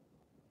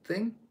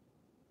thing.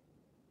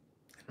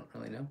 I don't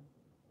really know.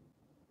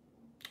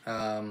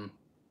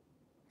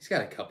 He's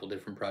got a couple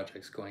different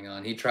projects going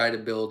on. He tried to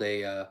build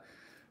a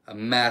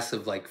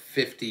massive, like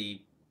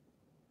 50,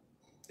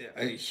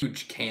 a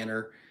huge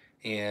canner,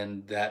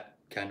 and that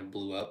kind of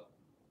blew up,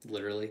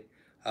 literally.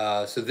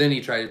 So then he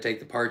tried to take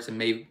the parts and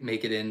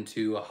make it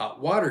into a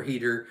hot water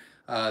heater.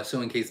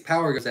 So in case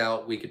power goes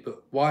out, we could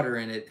put water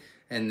in it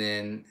and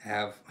then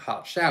have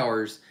hot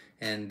showers,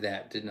 and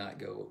that did not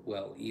go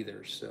well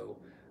either. So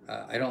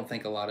I don't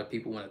think a lot of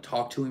people want to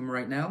talk to him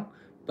right now,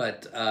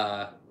 but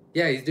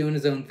yeah, he's doing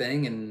his own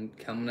thing and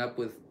coming up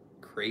with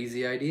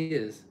crazy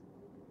ideas.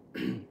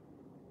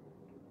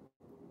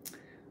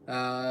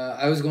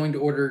 I was going to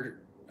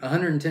order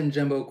 110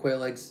 jumbo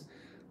quail eggs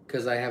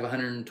because I have a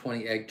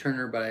 120 egg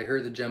turner, but I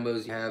heard the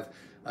jumbos you have,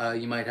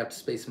 you might have to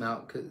space them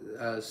out,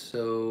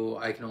 so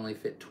I can only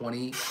fit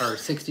 20 or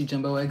 60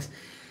 jumbo eggs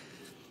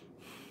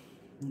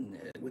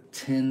with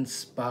 10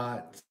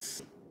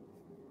 spots.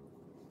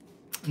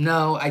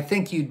 No, I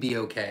think you'd be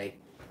okay.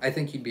 I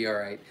think you'd be all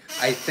right.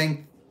 I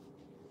think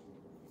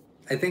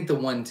the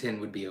 110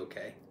 would be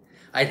okay.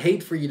 I'd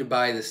hate for you to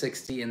buy the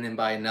 60 and then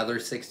buy another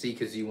 60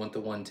 because you want the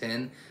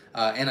 110.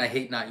 And I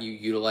hate not you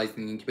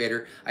utilizing the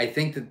incubator. I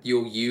think that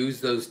you'll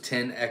use those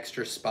 10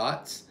 extra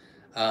spots.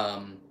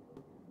 I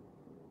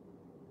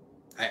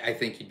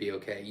think you'd be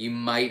okay. You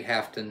might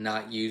have to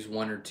not use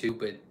one or two,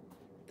 but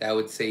that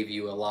would save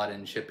you a lot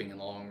in shipping in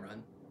the long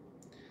run.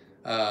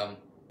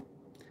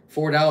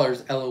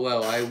 $4,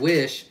 LOL. I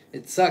wish.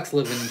 It sucks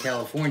living in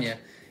California.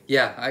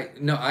 Yeah,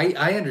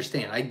 I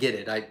understand. I get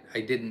it.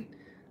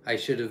 I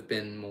should have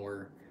been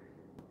more.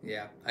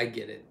 Yeah, I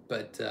get it.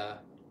 But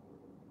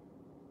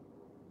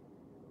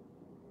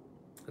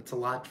it's a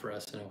lot for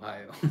us in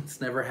Ohio. It's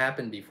never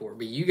happened before.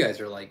 But you guys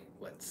are like,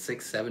 what, $6,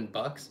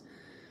 $7?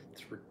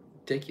 It's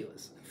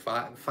ridiculous.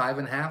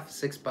 5.5,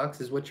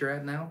 $6 is what you're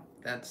at now.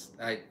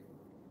 I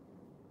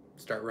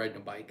start riding a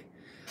bike.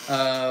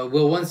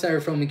 Will one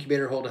styrofoam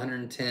incubator hold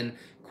 110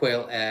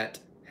 quail at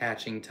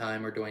hatching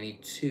time, or do I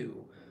need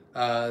two?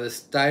 The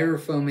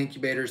styrofoam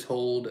incubators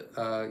hold,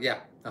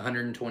 yeah,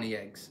 120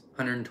 eggs,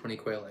 120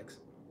 quail eggs.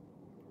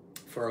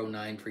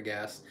 409 for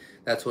gas.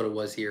 That's what it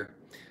was here.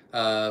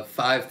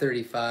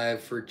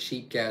 535 for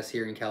cheap gas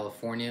here in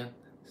California.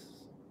 This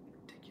is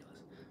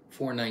ridiculous.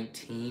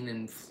 419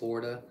 in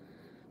Florida.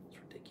 It's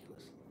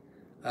ridiculous.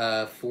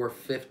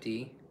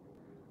 450.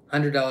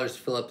 $100 to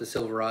fill up the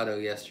Silverado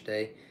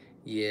yesterday.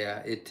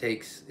 Yeah,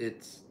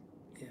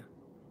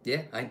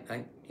 yeah,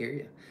 I hear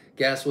you.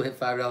 Gas will hit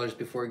 $5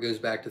 before it goes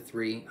back to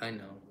 $3. I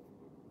know.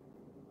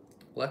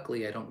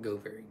 Luckily, I don't go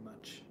very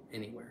much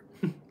anywhere.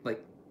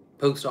 Like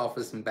post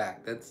office and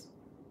back.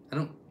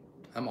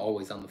 I'm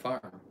always on the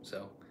farm,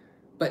 so.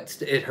 But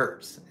it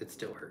hurts. It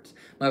still hurts.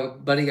 My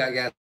buddy got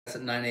gas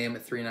at 9 a.m.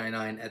 at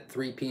 $3.99. At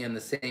 3 p.m.,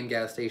 the same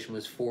gas station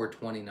was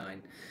 $4.29.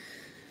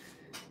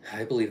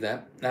 I believe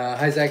that.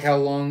 Hi, Zach. How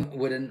long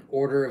would an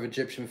order of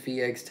Egyptian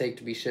fee eggs take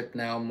to be shipped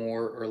now,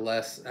 more or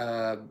less?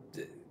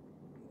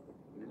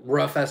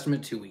 Rough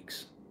estimate, 2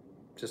 weeks,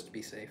 just to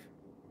be safe.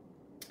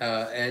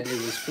 And it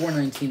was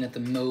 $4.19 at the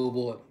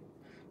mobile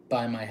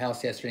by my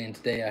house yesterday, and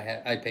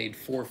today I paid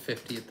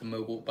 $4.50 at the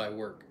mobile by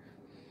work.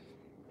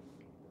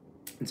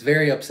 It's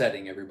very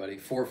upsetting, everybody.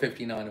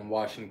 $4.59 in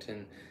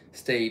Washington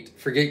State.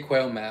 Forget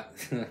quail map.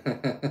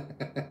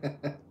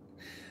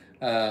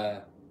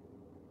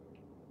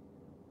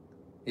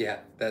 Yeah,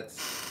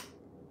 that's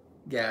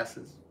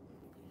gases.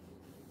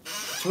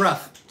 It's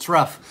rough. It's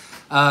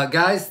rough.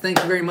 Guys, thank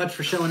you very much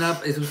for showing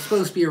up. It was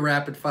supposed to be a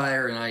rapid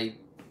fire, and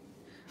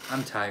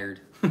I'm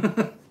tired.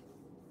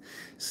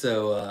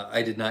 So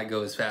I did not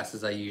go as fast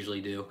as I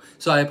usually do.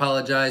 So I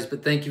apologize,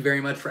 but thank you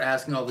very much for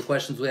asking all the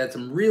questions. We had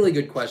some really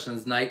good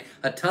questions tonight.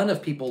 A ton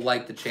of people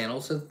like the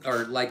channel,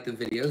 or like the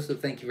video, so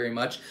thank you very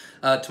much.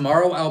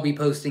 Tomorrow I'll be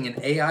posting an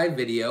AI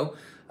video,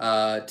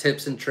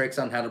 tips and tricks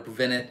on how to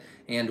prevent it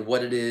and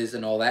what it is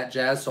and all that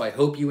jazz. So I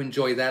hope you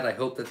enjoy that. I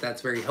hope that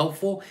that's very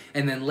helpful.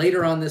 And then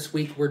later on this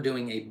week, we're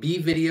doing a bee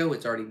video.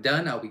 It's already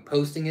done. I'll be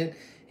posting it,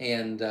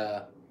 and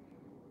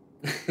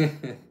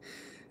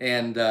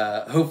and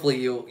hopefully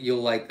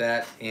you'll like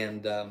that.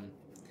 And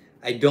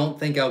I don't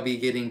think I'll be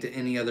getting to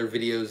any other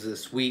videos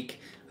this week,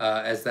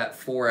 as that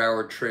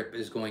 4-hour trip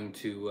is going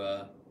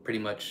to pretty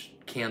much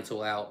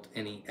cancel out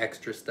any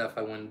extra stuff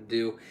I wanted to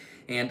do.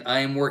 And I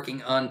am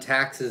working on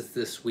taxes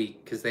this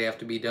week because they have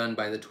to be done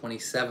by the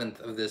 27th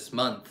of this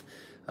month,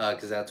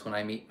 because that's when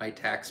I meet my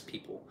tax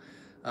people.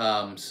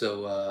 Yeah,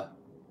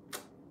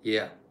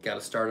 got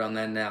to start on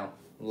that now.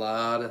 A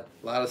lot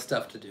of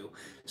stuff to do.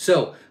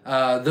 So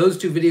those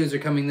 2 videos are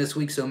coming this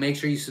week, so make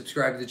sure you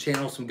subscribe to the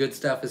channel. Some good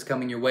stuff is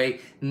coming your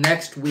way.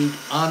 Next week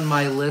on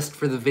my list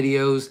for the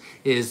videos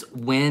is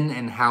when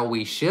and how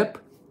we ship,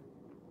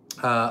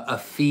 a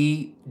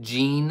fee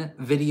gene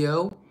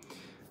video,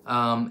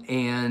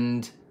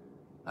 and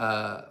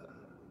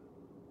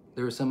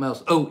there was something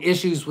else. Oh,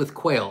 issues with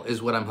quail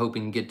is what I'm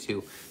hoping to get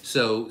to.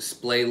 So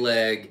splay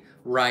leg,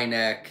 wry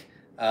neck,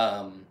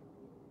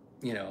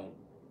 you know,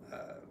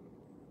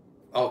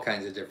 all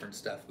kinds of different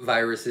stuff.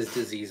 Viruses,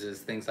 diseases,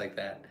 things like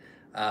that.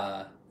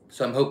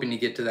 So I'm hoping to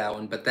get to that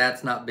one, but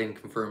that's not been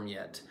confirmed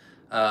yet.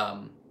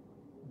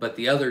 But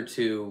the other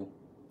 2,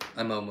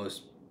 I'm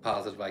almost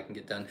positive I can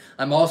get done.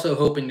 I'm also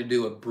hoping to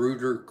do a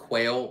brooder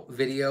quail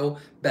video,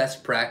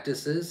 best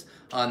practices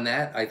on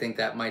that. I think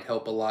that might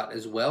help a lot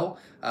as well.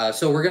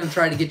 So we're going to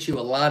try to get you a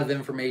lot of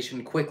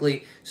information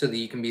quickly so that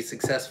you can be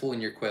successful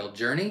in your quail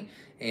journey.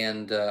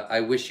 And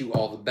I wish you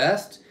all the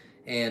best.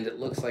 And it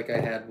looks like I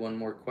had one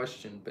more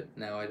question, but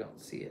now I don't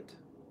see it.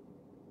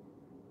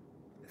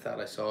 I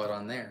thought I saw it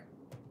on there.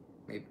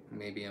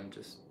 Maybe I'm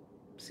just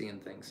seeing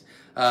things.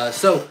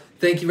 So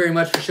thank you very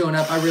much for showing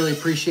up. I really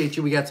appreciate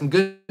you. We got some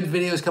good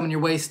videos coming your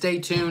way. Stay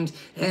tuned.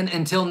 And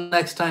until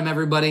next time,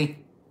 everybody,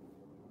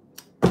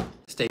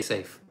 stay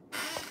safe.